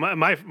into.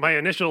 My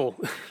initial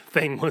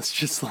thing was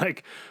just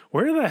like,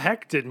 where the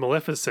heck did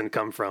Maleficent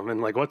come from?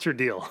 And like, what's her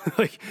deal?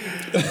 Like,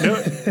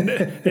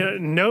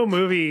 no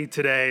movie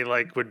today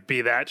like would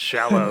be that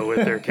shallow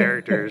with their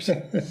characters.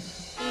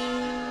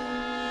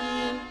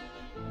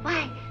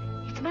 Why,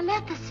 it's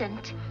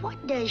Maleficent.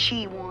 What does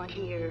she want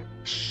here?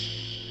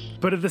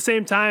 But at the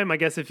same time, I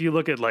guess if you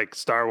look at like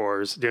Star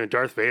Wars,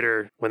 Darth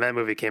Vader, when that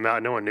movie came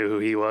out, no one knew who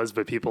he was,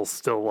 but people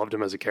still loved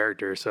him as a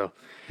character. So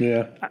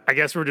yeah, I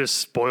guess we're just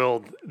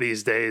spoiled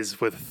these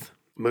days with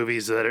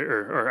movies that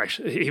are or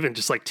actually even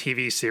just like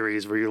TV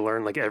series where you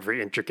learn like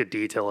every intricate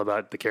detail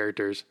about the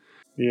characters.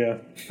 Yeah.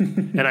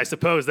 And I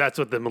suppose that's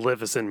what the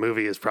Maleficent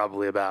movie is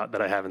probably about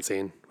that I haven't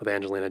seen with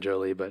Angelina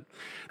Jolie. But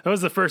that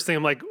was the first thing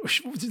I'm like,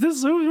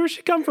 where'd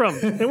she come from?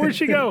 And where'd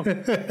she go?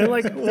 And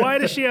like, why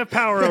does she have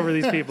power over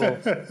these people?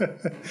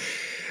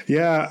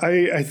 Yeah,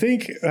 I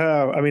think,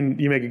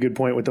 you make a good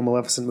point with the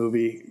Maleficent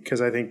movie,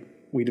 because I think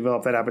we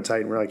developed that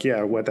appetite and we're like,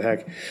 yeah, what the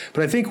heck?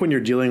 But I think when you're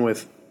dealing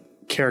with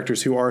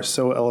characters who are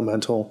so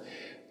elemental,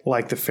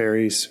 like the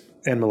fairies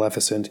and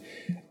Maleficent,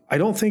 I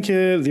don't think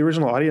the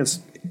original audience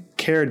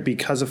cared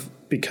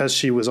because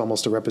she was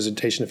almost a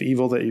representation of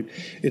evil.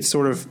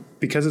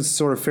 Because it's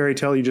sort of fairy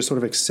tale, you just sort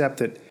of accept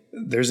that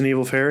there's an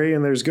evil fairy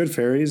and there's good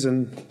fairies,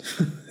 and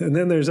and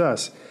then there's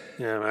us.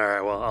 Yeah, all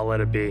right, well, I'll let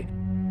it be.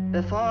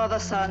 Before the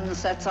sun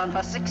sets on her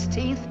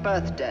 16th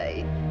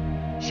birthday,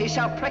 she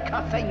shall prick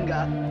her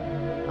finger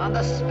on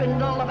the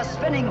spindle of a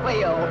spinning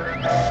wheel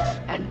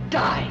and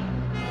die.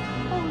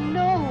 Oh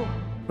no.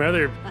 My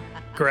other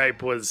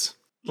gripe was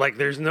like,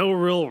 there's no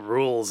real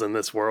rules in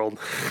this world.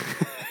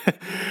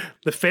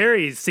 The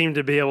fairies seem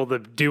to be able to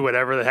do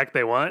whatever the heck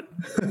they want,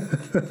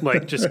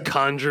 like just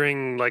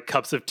conjuring like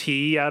cups of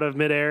tea out of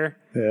midair.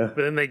 Yeah.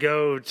 But then they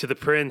go to the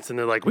prince and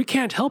they're like, we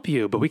can't help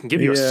you, but we can give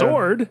you a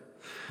sword.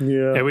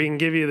 Yeah. And we can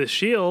give you the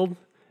shield.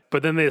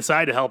 But then they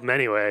decide to help him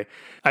anyway.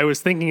 I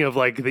was thinking of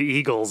like the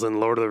eagles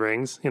in Lord of the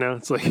Rings.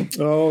 It's like,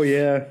 oh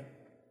yeah,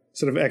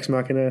 sort of Ex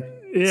Machina.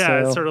 Yeah,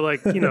 style. It's sort of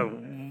like,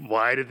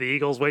 why did the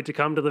eagles wait to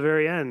come to the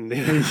very end?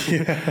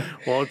 Yeah.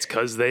 Well, it's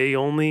because they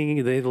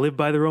live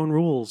by their own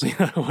rules,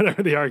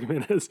 whatever the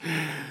argument is.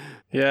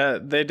 Yeah,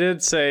 they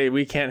did say,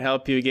 we can't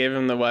help you, gave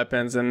him the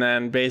weapons, and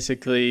then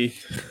basically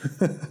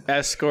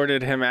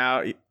escorted him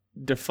out,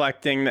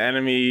 deflecting the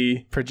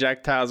enemy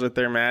projectiles with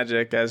their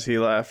magic as he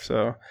left.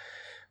 So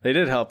they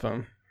did help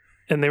him.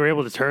 And they were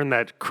able to turn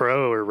that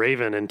crow or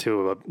raven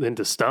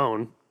into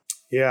stone.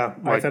 Yeah,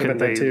 I thought about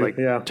that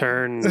too.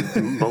 Turn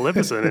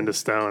Maleficent into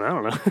stone. I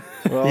don't know.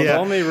 Well, the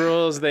only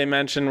rules they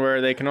mentioned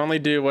were they can only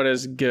do what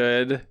is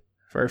good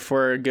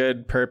for a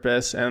good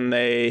purpose, and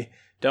they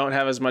don't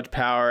have as much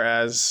power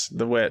as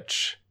the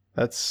witch.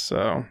 That's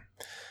so,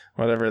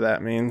 whatever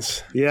that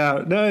means.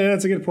 Yeah,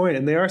 that's a good point.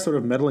 And they are sort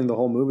of meddling the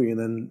whole movie, and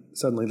then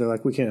suddenly they're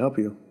like, we can't help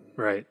you.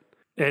 Right.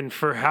 And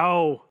for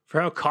how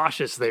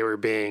cautious they were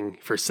being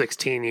for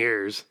 16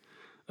 years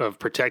of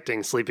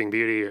protecting Sleeping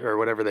Beauty, or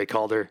whatever they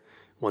called her,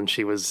 when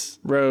she was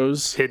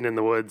Rose hidden in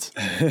the woods.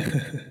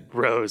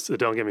 Rose.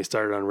 Don't get me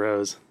started on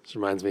Rose. This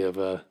reminds me of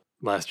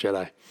Last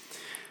Jedi.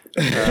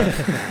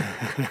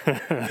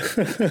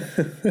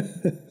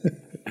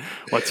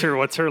 What's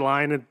her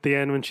line at the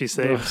end when she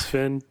saves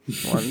Finn?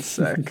 One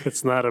sec.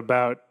 It's not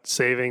about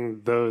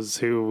saving those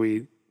who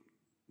we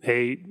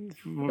hate.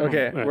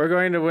 Okay, we're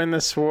going to win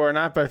this war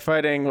not by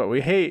fighting what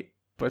we hate,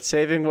 but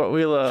saving what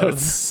we love.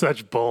 That's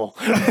such bull.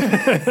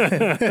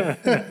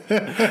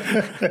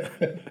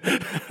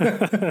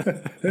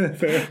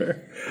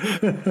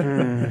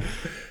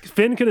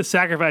 Finn could have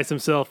sacrificed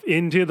himself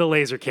into the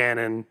laser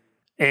cannon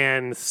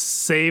and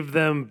saved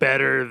them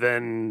better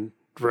than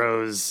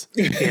Rose,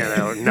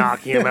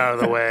 knocking him out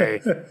of the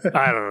way.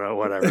 I don't know,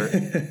 whatever.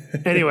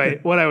 Anyway,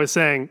 what I was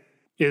saying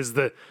is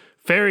the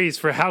fairies,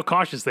 for how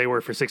cautious they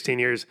were for 16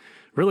 years,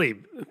 really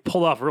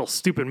pulled off a real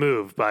stupid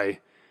move by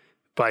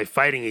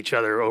fighting each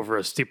other over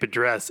a stupid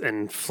dress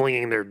and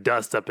flinging their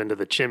dust up into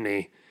the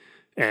chimney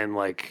and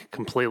like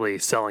completely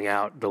selling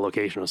out the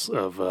location of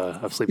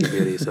Sleeping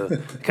Beauty. So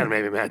it kind of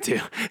made me mad too.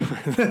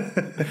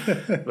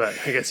 But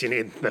I guess you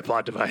need that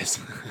plot device.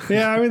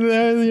 Yeah, I mean,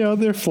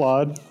 they're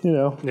flawed,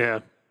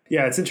 Yeah.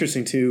 Yeah, it's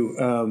interesting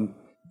too.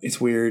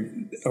 It's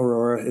weird.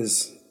 Aurora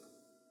is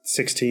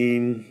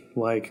 16.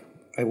 Like,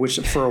 which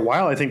for a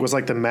while I think was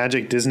like the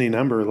magic Disney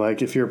number.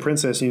 Like, if you're a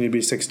princess, you need to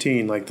be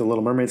 16. Like the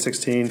Little Mermaid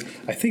 16.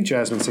 I think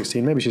Jasmine's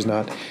 16. Maybe she's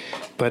not.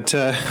 But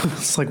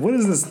it's like, what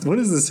is this? What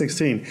is this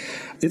 16?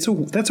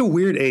 That's a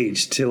weird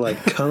age to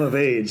like come of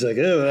age. Like,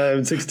 oh,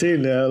 I'm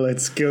 16 now.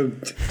 Let's go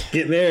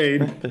get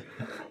married.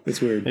 It's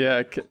weird.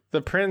 Yeah,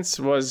 the prince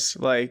was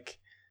like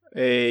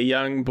a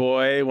young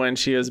boy when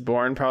she was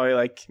born, probably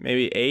like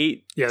maybe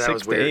 8. Yeah, that 6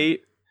 was to weird.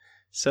 8.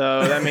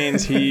 So that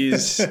means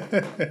he's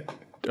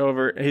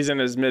in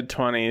his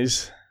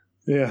mid-20s.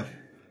 Yeah.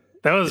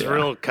 That was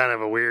real kind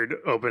of a weird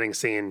opening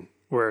scene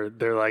where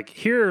they're like,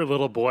 here,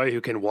 little boy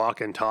who can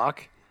walk and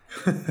talk.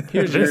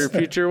 Here's your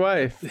future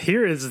wife.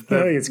 Here is I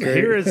think it's great.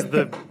 Here's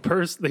the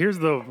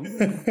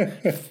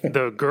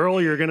girl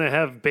you're gonna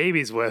have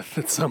babies with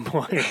at some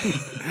point.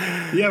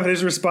 Yeah, but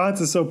his response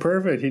is so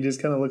perfect. He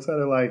just kind of looks at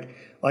her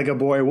like a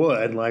boy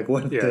would. Like,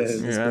 what Yes.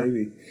 this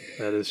baby?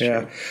 That is true.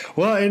 Yeah.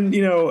 Well, and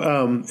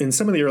in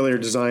some of the earlier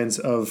designs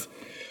of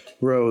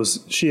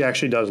Rose, she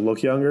actually does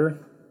look younger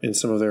in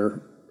some of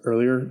their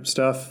earlier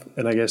stuff,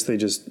 and I guess they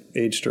just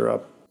aged her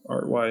up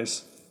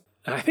art-wise.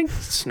 I think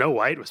Snow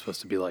White was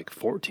supposed to be like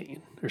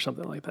 14 or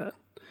something like that.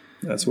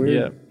 That's weird.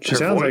 Yeah. She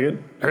sounds like it.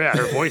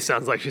 Her voice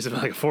sounds like she's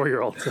like a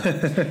 4-year-old.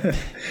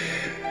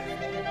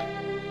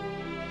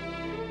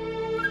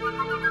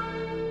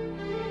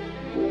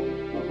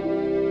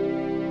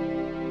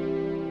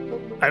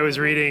 I was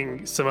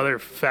reading some other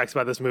facts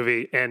about this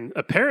movie, and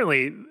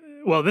apparently,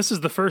 well, this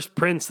is the first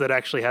prince that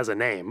actually has a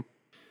name.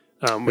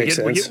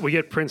 We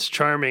get Prince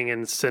Charming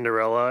in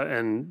Cinderella,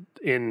 and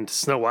in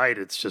Snow White,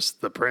 it's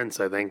just the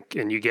prince, I think.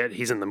 And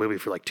he's in the movie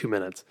for like 2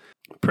 minutes.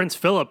 Prince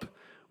Philip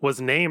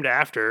was named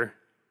after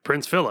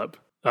Prince Philip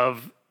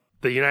of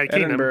the United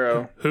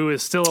Kingdom, who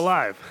is still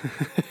alive.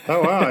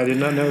 Oh wow, I did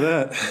not know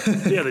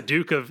that. Yeah, the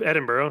Duke of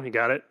Edinburgh. You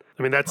got it.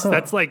 I mean,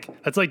 that's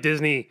like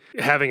Disney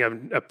having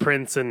a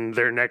prince in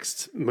their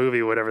next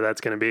movie, whatever that's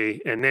going to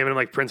be, and naming him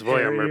like Prince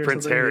William or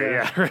Prince Harry.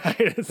 Yeah, right.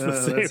 It's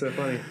the same. That's so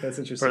funny. That's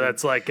interesting. Or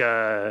that's like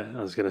I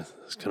was gonna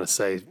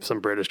say some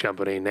British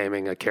company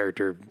naming a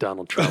character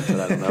Donald Trump,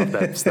 but I don't know if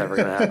that's never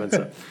going to happen.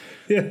 So.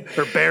 Yeah.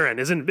 Or Baron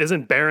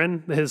isn't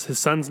Baron his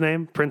son's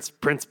name? Prince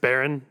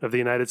Baron of the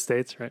United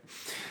States, right?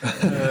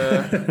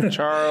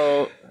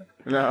 Charles.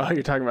 No,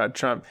 you're talking about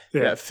Trump.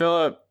 Yeah,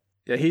 Philip.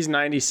 Yeah, he's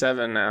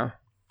 97 now.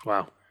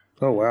 Wow.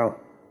 Oh wow.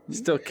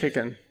 Still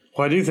kicking.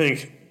 Well, I do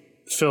think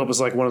Philip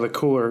is like one of the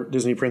cooler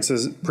Disney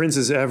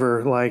princes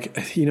ever.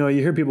 Like, you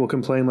hear people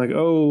complain like,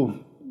 oh,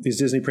 these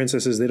Disney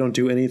princesses, they don't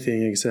do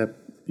anything except,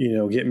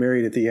 get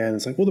married at the end.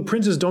 It's like, well, the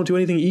princes don't do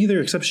anything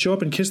either except show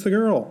up and kiss the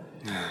girl.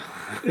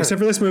 Except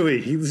for this movie.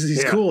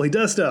 He's cool. He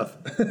does stuff.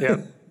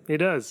 Yeah, he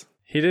does.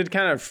 He did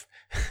kind of...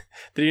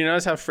 Did you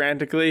notice how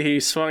frantically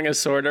he swung his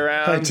sword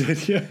around? I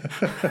did, yeah.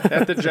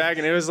 At the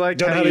dragon. It was like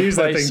Don't know how how to you use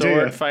that play thing, do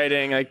sword you?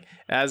 fighting. Like,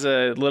 as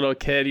a little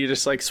kid, you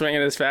just like swing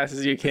it as fast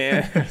as you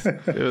can.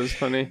 It was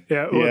funny.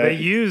 Yeah, well, they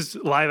used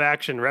live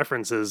action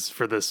references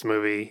for this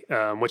movie,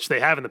 which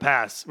they have in the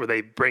past, where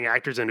they bring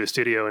actors into a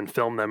studio and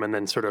film them and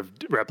then sort of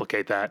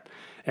replicate that.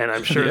 And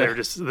I'm sure they're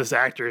just, this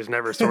actor has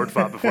never sword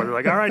fought before. They're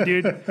like, all right,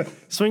 dude,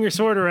 swing your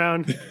sword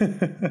around.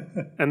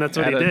 And that's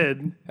what he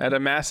did. At a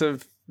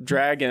massive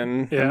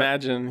dragon,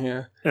 imagine,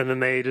 And then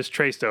they just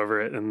traced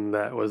over it, and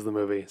that was the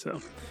movie,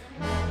 so...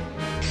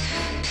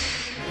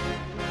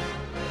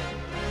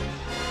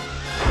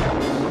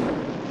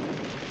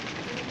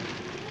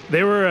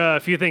 There were a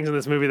few things in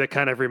this movie that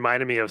kind of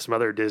reminded me of some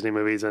other Disney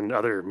movies and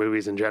other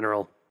movies in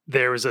general.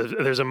 There's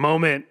a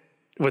moment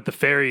with the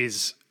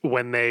fairies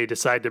when they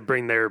decide to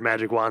bring their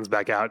magic wands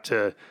back out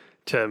to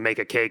make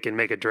a cake and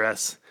make a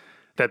dress,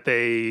 that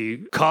they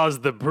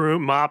caused the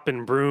mop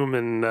and broom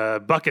and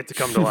bucket to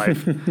come to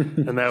life.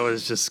 And that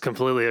was just a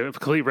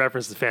complete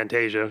reference to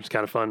Fantasia. It's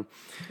kind of fun.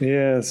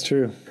 Yeah, that's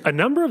true. A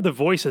number of the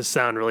voices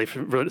sounded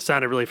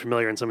really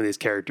familiar in some of these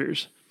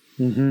characters.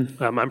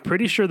 Mm-hmm. I'm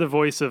pretty sure the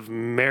voice of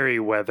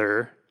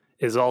Merryweather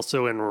is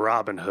also in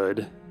Robin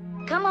Hood.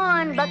 Come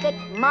on, bucket,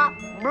 mop,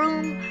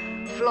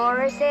 broom.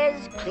 Flora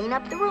says clean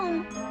up the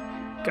room.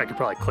 I could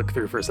probably click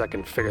through for a second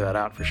and figure that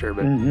out for sure,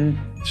 but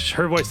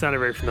her voice sounded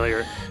very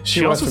familiar.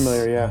 She was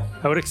familiar, yeah.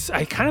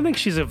 I kind of think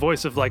she's a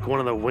voice of like one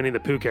of the Winnie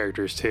the Pooh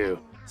characters too.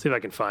 See if I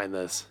can find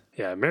this.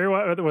 Yeah,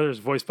 Meriwether is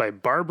voiced by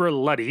Barbara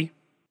Luddy,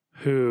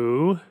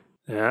 who,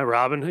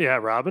 Robin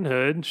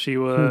Hood. She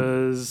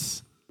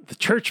was the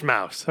church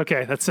mouse.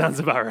 Okay, that sounds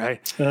about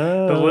right.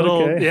 Oh, the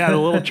little, okay. the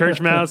little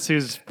church mouse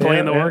who's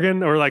playing the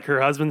organ, or like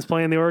her husband's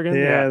playing the organ.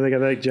 Yeah, they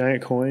got that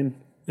giant coin.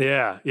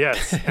 Yeah,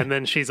 yes. And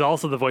then she's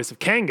also the voice of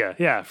Kanga,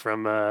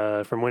 from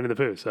Winnie the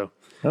Pooh. So,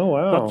 oh,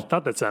 wow.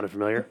 Thought that sounded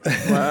familiar.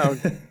 Wow,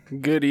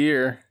 good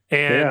ear.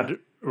 And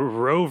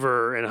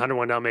Rover in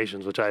 101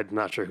 Dalmatians, which I'm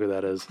not sure who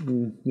that is.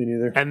 Me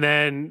neither. And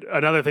then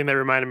another thing that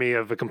reminded me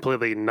of a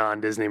completely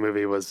non-Disney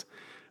movie was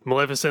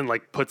Maleficent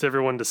like puts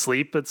everyone to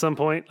sleep at some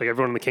point. Like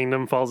everyone in the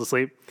kingdom falls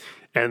asleep.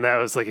 And that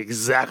was like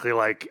exactly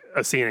like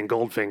a scene in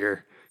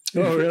Goldfinger.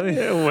 Oh, really?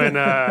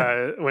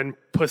 when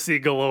Pussy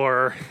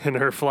Galore and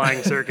her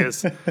flying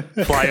circus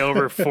fly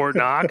over Fort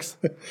Knox.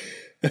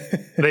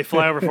 They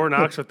fly over Fort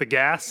Knox with the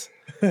gas,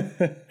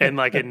 and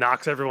like it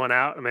knocks everyone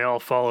out, and they all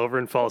fall over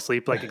and fall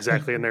asleep like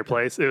exactly in their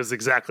place. It was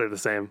exactly the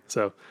same.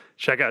 So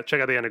check out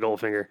the end of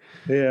Goldfinger.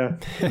 Yeah.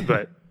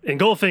 But in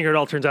Goldfinger, it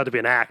all turns out to be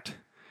an act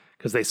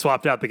because they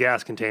swapped out the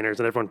gas containers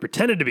and everyone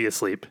pretended to be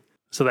asleep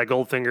so that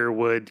Goldfinger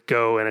would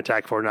go and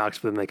attack Fort Knox,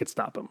 but then they could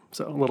stop him.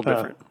 So a little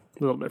different.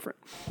 A little different.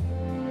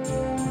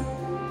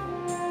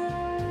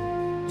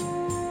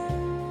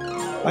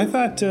 I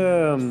thought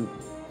the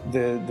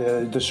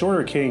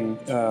shorter king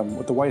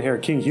with the white hair,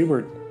 King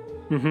Hubert,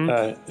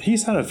 he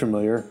sounded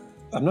familiar.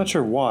 I'm not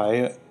sure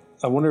why.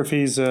 I wonder if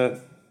he's I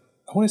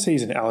want to say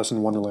he's in Alice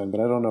in Wonderland, but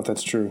I don't know if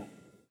that's true.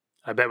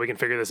 I bet we can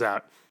figure this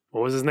out.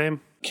 What was his name?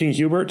 King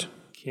Hubert?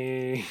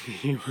 King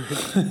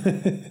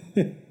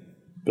Hubert.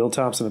 Bill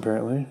Thompson,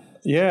 apparently.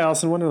 Yeah,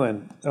 Alice in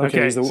Wonderland.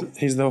 Okay.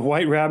 He's the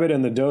white rabbit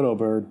and the dodo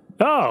bird.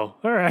 Oh,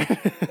 all right.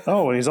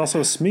 Oh, and he's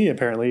also Smee,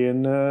 apparently,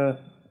 in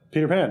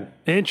Peter Pan.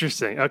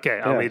 Interesting.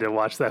 Okay, I'll need to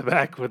watch that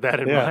back with that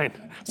in mind.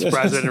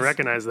 Surprised I didn't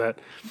recognize that.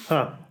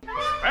 Huh.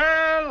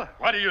 Well,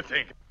 what do you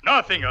think?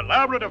 Nothing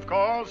elaborate, of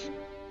course.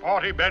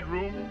 40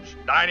 bedrooms,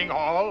 dining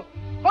hall,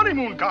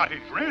 honeymoon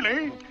cottage,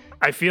 really.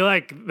 I feel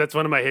like that's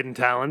one of my hidden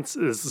talents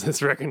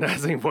is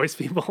recognizing voice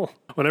people.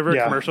 Whenever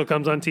a commercial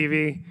comes on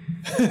TV,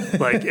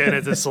 and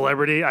it's a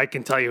celebrity, I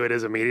can tell you who it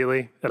is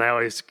immediately. And I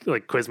always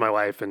like quiz my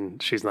wife, and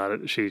she's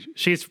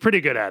pretty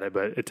good at it,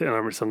 but it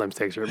sometimes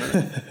takes her a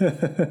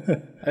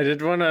minute. I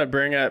did want to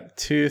bring up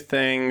two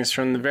things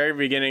from the very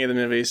beginning of the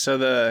movie. So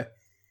the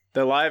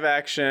live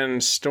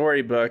action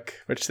storybook,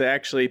 which they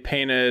actually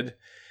painted,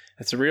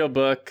 it's a real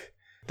book.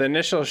 The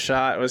initial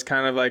shot was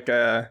kind of like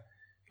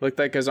looked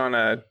like it was on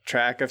a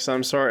track of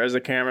some sort as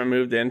the camera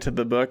moved into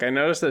the book. I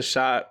noticed the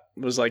shot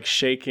was like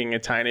shaking a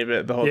tiny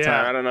bit the whole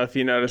time. I don't know if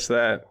you noticed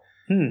that.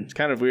 It's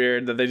kind of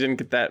weird that they didn't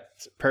get that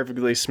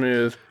perfectly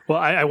smooth. Well,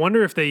 I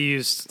wonder if they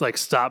used like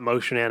stop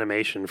motion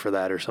animation for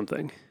that or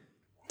something.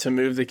 To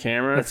move the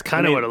camera? That's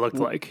kind of what it looked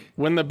like.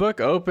 When the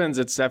book opens,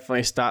 it's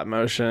definitely stop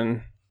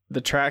motion.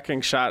 The tracking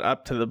shot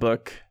up to the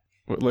book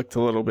looked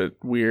a little bit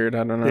weird.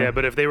 I don't know. Yeah,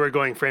 but if they were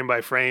going frame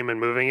by frame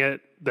and moving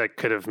it, that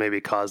could have maybe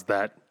caused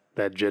that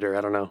jitter.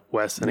 I don't know.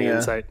 Wes, any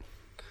insight?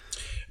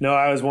 No,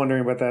 I was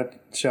wondering about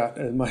that shot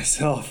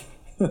myself.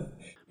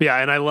 Yeah,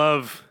 and I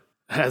love,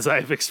 as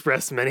I've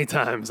expressed many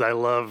times, I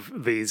love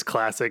these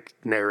classic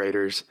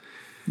narrators.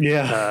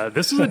 Yeah.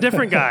 This was a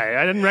different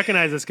guy. I didn't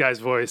recognize this guy's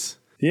voice.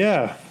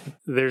 Yeah.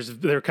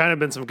 There kind of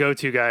been some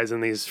go-to guys in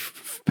these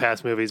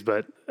past movies,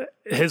 but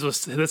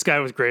this guy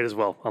was great as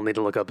well. I'll need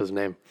to look up his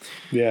name.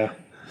 Yeah.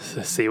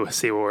 See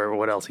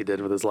what else he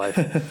did with his life.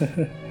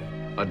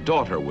 A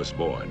daughter was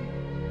born.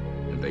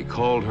 They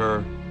called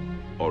her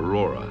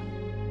Aurora.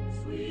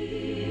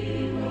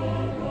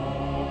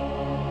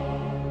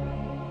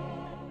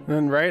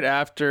 Then right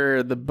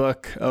after the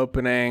book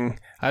opening,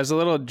 I was a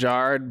little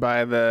jarred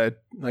by the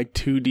like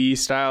 2D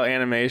style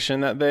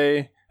animation that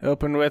they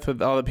opened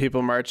with all the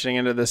people marching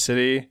into the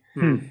city.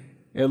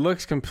 It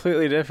looks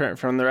completely different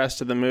from the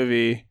rest of the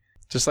movie.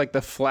 Just like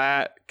the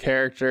flat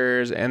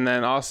characters and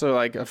then also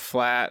like a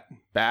flat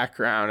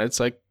background. It's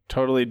like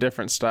totally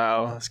different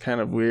style. It's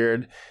kind of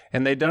weird.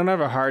 And they don't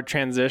have a hard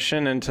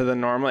transition into the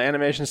normal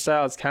animation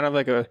style. It's kind of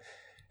like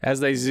as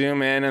they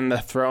zoom in the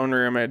throne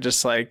room, it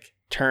just like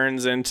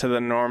turns into the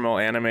normal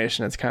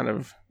animation. It's kind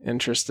of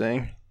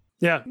interesting.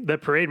 Yeah,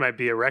 that parade might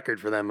be a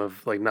record for them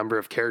of like number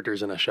of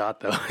characters in a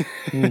shot though.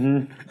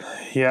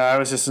 Yeah, I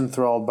was just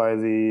enthralled by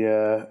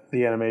the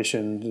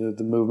animation,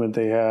 the movement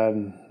they had.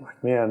 And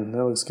like, man,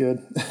 that looks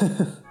good.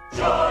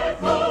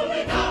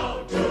 Joyfully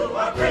now to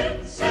our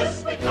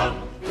princess we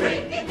come,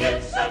 bringing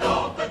gifts and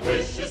all good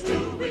wishes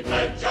to we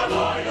pledge our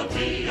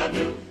loyalty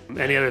anew.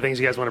 Any other things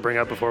you guys want to bring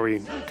up before we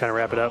kind of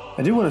wrap it up?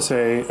 I do want to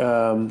say,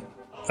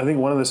 I think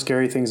one of the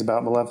scary things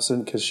about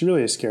Maleficent, because she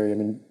really is scary. I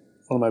mean,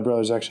 one of my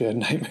brothers actually had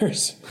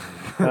nightmares.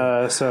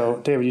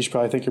 So, David, you should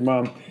probably thank your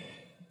mom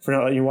for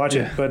not letting you watch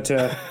it. But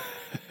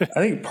I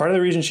think part of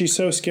the reason she's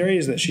so scary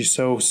is that she's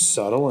so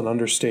subtle and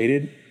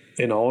understated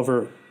in all of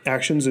her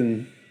actions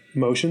and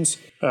motions.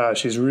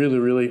 She's really,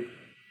 really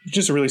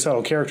just a really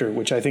subtle character,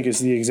 which I think is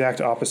the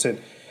exact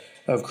opposite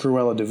of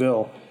Cruella de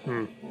Vil,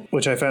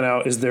 which I found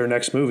out is their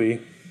next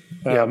movie.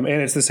 And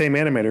it's the same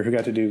animator who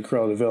got to do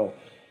Cruella de Vil.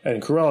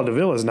 And Cruella de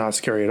Vil is not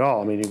scary at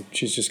all. I mean,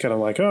 she's just kind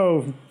of like,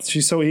 oh,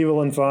 she's so evil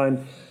and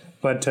fun.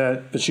 But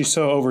she's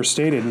so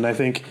overstated. And I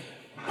think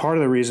part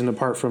of the reason,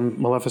 apart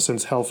from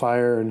Maleficent's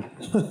hellfire and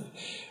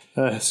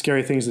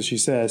scary things that she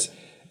says,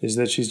 is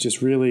that she's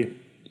just really,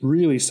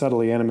 really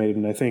subtly animated.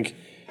 And I think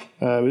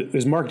it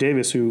was Mark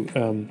Davis, who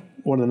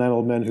one of the 9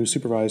 Old Men who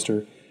supervised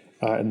her.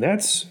 And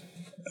that's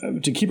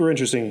to keep her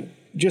interesting,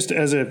 just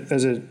as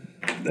a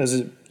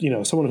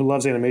someone who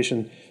loves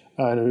animation,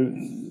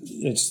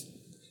 that's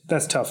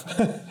tough,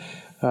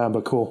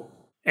 but cool.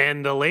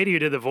 And the lady who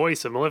did the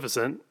voice of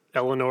Maleficent,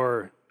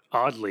 Eleanor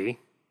Audley,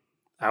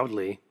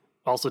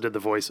 also did the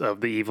voice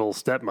of the evil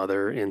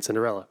stepmother in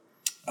Cinderella.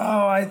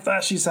 Oh, I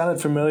thought she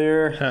sounded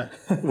familiar.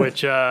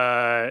 Which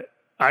I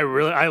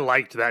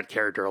liked that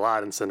character a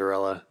lot in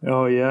Cinderella.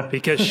 Oh yeah,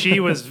 because she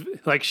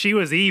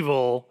was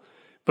evil.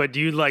 But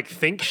do you like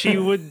think she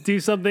would do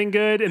something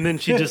good, and then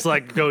she just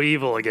like go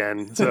evil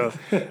again? So,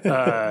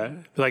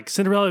 like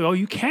Cinderella, oh,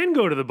 you can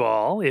go to the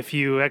ball if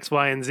you X,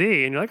 Y, and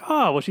Z, and you're like,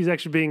 oh, well, she's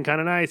actually being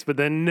kind of nice. But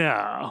then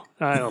no,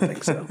 I don't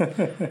think so.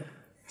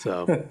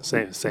 So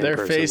same. Their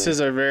person faces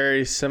there. are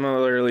very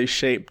similarly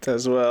shaped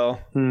as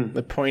well.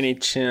 The pointy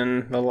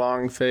chin, the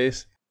long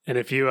face. And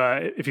if you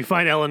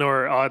find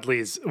Eleanor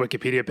Audley's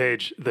Wikipedia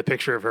page, the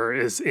picture of her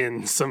is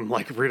in some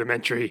like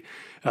rudimentary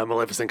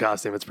Maleficent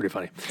costume. It's pretty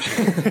funny.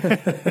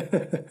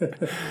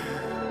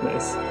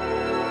 Nice.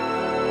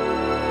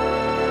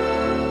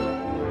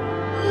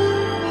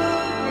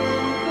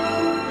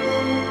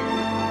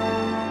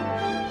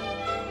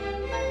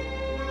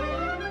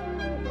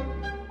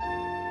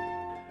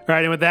 All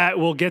right, and with that,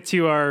 we'll get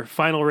to our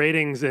final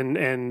ratings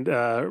and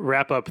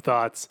wrap up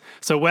thoughts.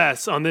 So,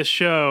 Wes, on this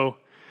show,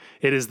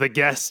 it is the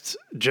guest's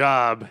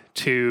job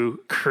to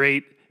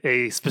create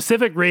a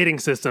specific rating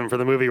system for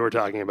the movie we're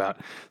talking about.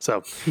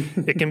 So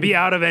it can be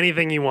out of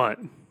anything you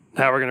want,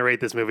 how we're going to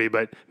rate this movie,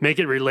 but make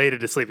it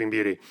related to Sleeping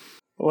Beauty.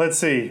 Let's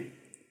see.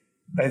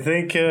 I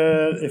think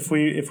if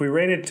we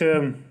rate it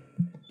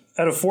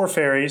out of 4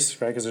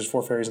 fairies, right, because there's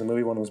 4 fairies in the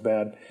movie, one was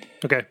bad.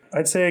 Okay.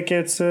 I'd say it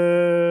gets,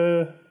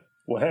 I'd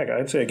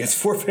say it gets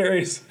 4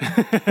 fairies.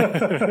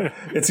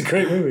 It's a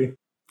great movie.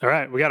 All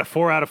right, we got a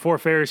 4 out of 4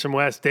 fairies from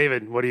Wes.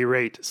 David, what do you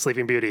rate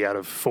Sleeping Beauty out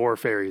of 4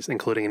 fairies,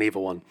 including an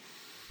evil one?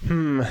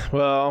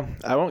 Well,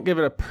 I won't give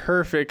it a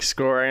perfect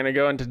score. I'm going to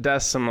go into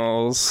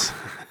decimals.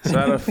 So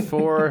out of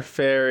 4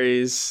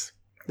 fairies,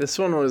 this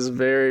one was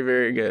very,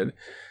 very good. I'm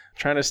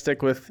trying to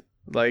stick with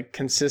like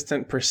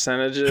consistent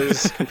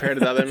percentages compared to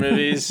the other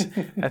movies.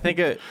 I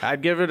think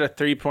I'd give it a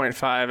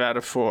 3.5 out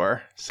of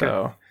 4.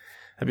 So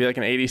that'd be like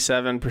an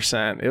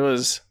 87%. It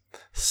was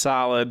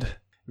solid.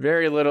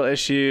 Very little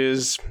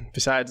issues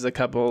besides the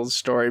couple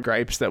story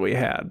gripes that we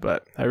had,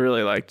 but I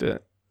really liked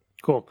it.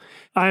 Cool.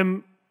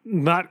 I'm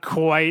not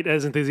quite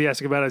as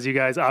enthusiastic about it as you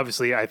guys.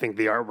 Obviously, I think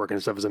the artwork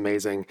and stuff is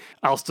amazing.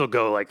 I'll still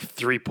go like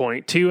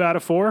 3.2 out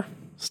of 4.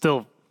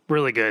 Still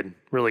really good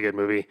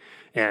movie.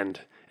 And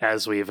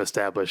as we've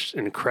established,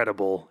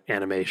 incredible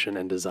animation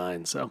and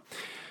design. So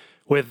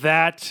with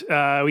that,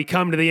 we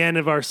come to the end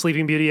of our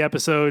Sleeping Beauty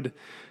episode.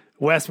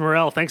 Wes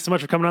Morrell, thanks so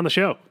much for coming on the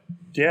show.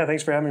 Yeah,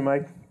 thanks for having me,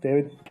 Mike.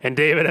 David. And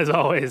David, as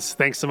always,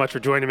 thanks so much for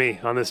joining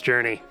me on this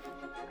journey.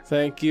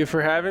 Thank you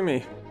for having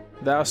me.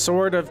 Thou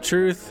sword of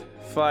truth,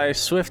 fly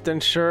swift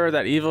and sure,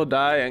 that evil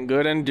die and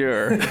good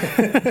endure.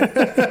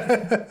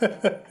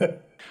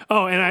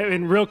 Oh,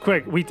 and real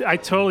quick, I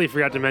totally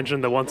forgot to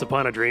mention the Once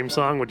Upon a Dream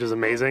song, which is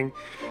amazing.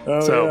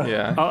 Oh, so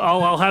yeah.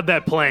 I'll have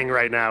that playing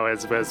right now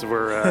as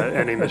we're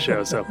ending the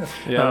show. So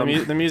yeah,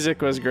 the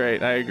music was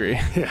great. I agree.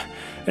 Yeah.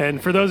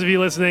 And for those of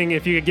you listening,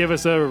 if you could give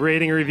us a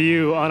rating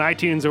review on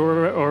iTunes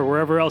or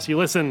wherever else you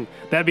listen,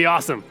 that'd be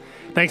awesome.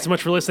 Thanks so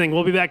much for listening.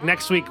 We'll be back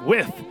next week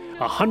with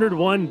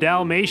 101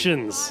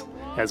 Dalmatians,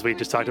 as we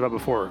just talked about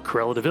before,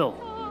 Cruella de Vil.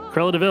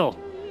 Cruella de Vil.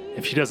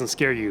 If she doesn't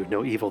scare you,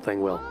 no evil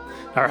thing will.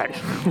 All right.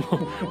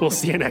 We'll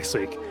see you next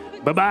week.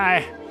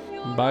 Bye-bye.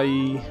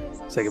 Bye.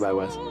 Say goodbye,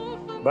 Wes.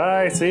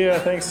 Bye. See ya.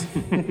 Thanks.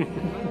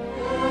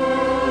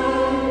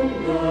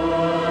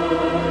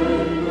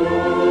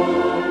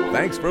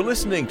 Thanks for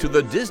listening to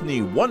the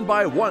Disney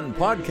 1x1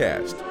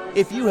 podcast.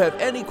 If you have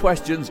any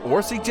questions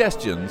or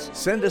suggestions,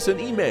 send us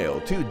an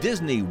email to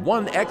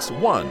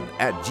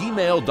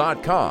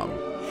disney1x1@gmail.com.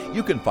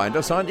 You can find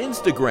us on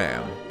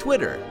Instagram,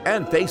 Twitter,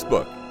 and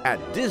Facebook at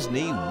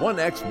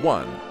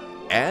Disney1x1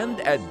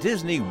 and at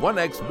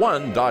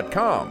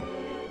Disney1x1.com.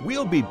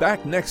 We'll be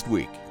back next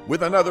week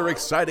with another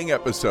exciting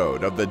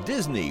episode of the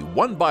Disney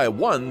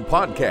 1x1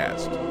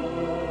 podcast.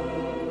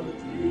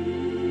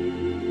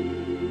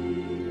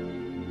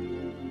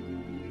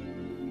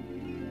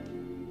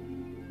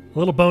 A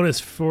little bonus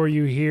for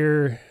you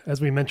here. As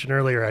we mentioned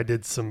earlier, I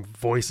did some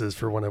voices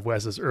for one of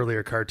Wes's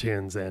earlier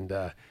cartoons, and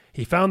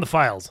he found the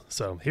files.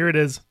 So here it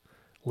is.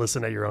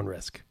 Listen at your own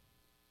risk.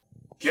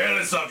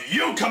 Careless of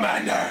you,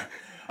 Commander!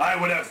 I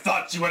would have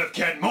thought you would have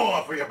cared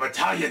more for your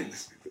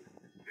battalions.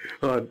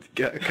 Oh,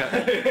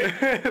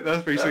 that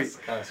was pretty sweet.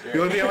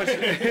 The only thing I want you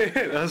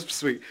that was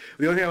sweet.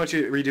 The only thing I want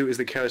you to redo is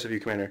the careless of you,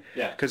 Commander.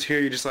 Yeah. Because here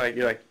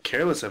you're like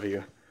careless of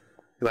you.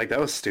 You're like, that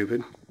was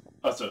stupid.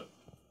 Oh, so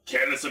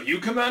careless of you,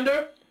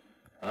 Commander?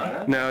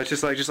 Huh? No, it's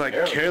just like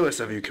careless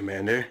of you,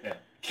 Commander. Yeah.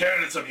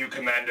 Careless of you,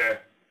 Commander.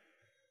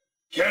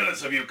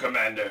 Careless of you,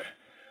 Commander.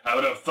 I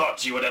would have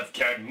thought you would have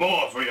cared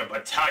more for your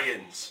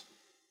battalions.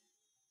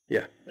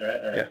 Yeah. All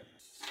right. Yeah.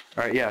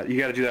 All right. Yeah. You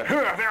got to do that.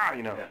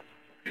 You know.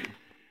 Yeah.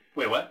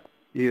 Wait, what?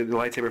 The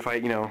lightsaber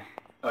fight. You know.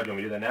 Oh, do you want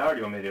me to do that now, or do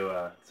you want me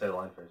to say the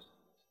line first?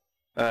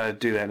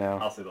 Do that now.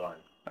 I'll say the line.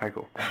 All right,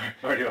 cool.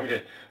 Or do you want me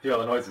to do all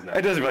the noises now?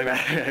 It doesn't really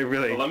matter.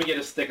 Well, let me get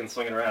a stick and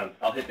swing it around.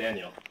 I'll hit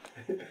Daniel.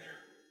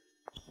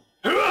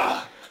 What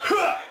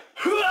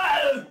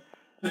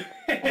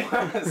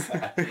was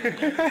that?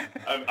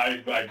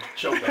 I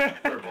choked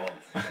up furball.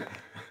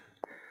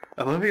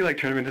 I love how you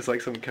turn him into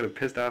some kind of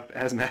pissed off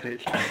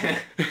asthmatic.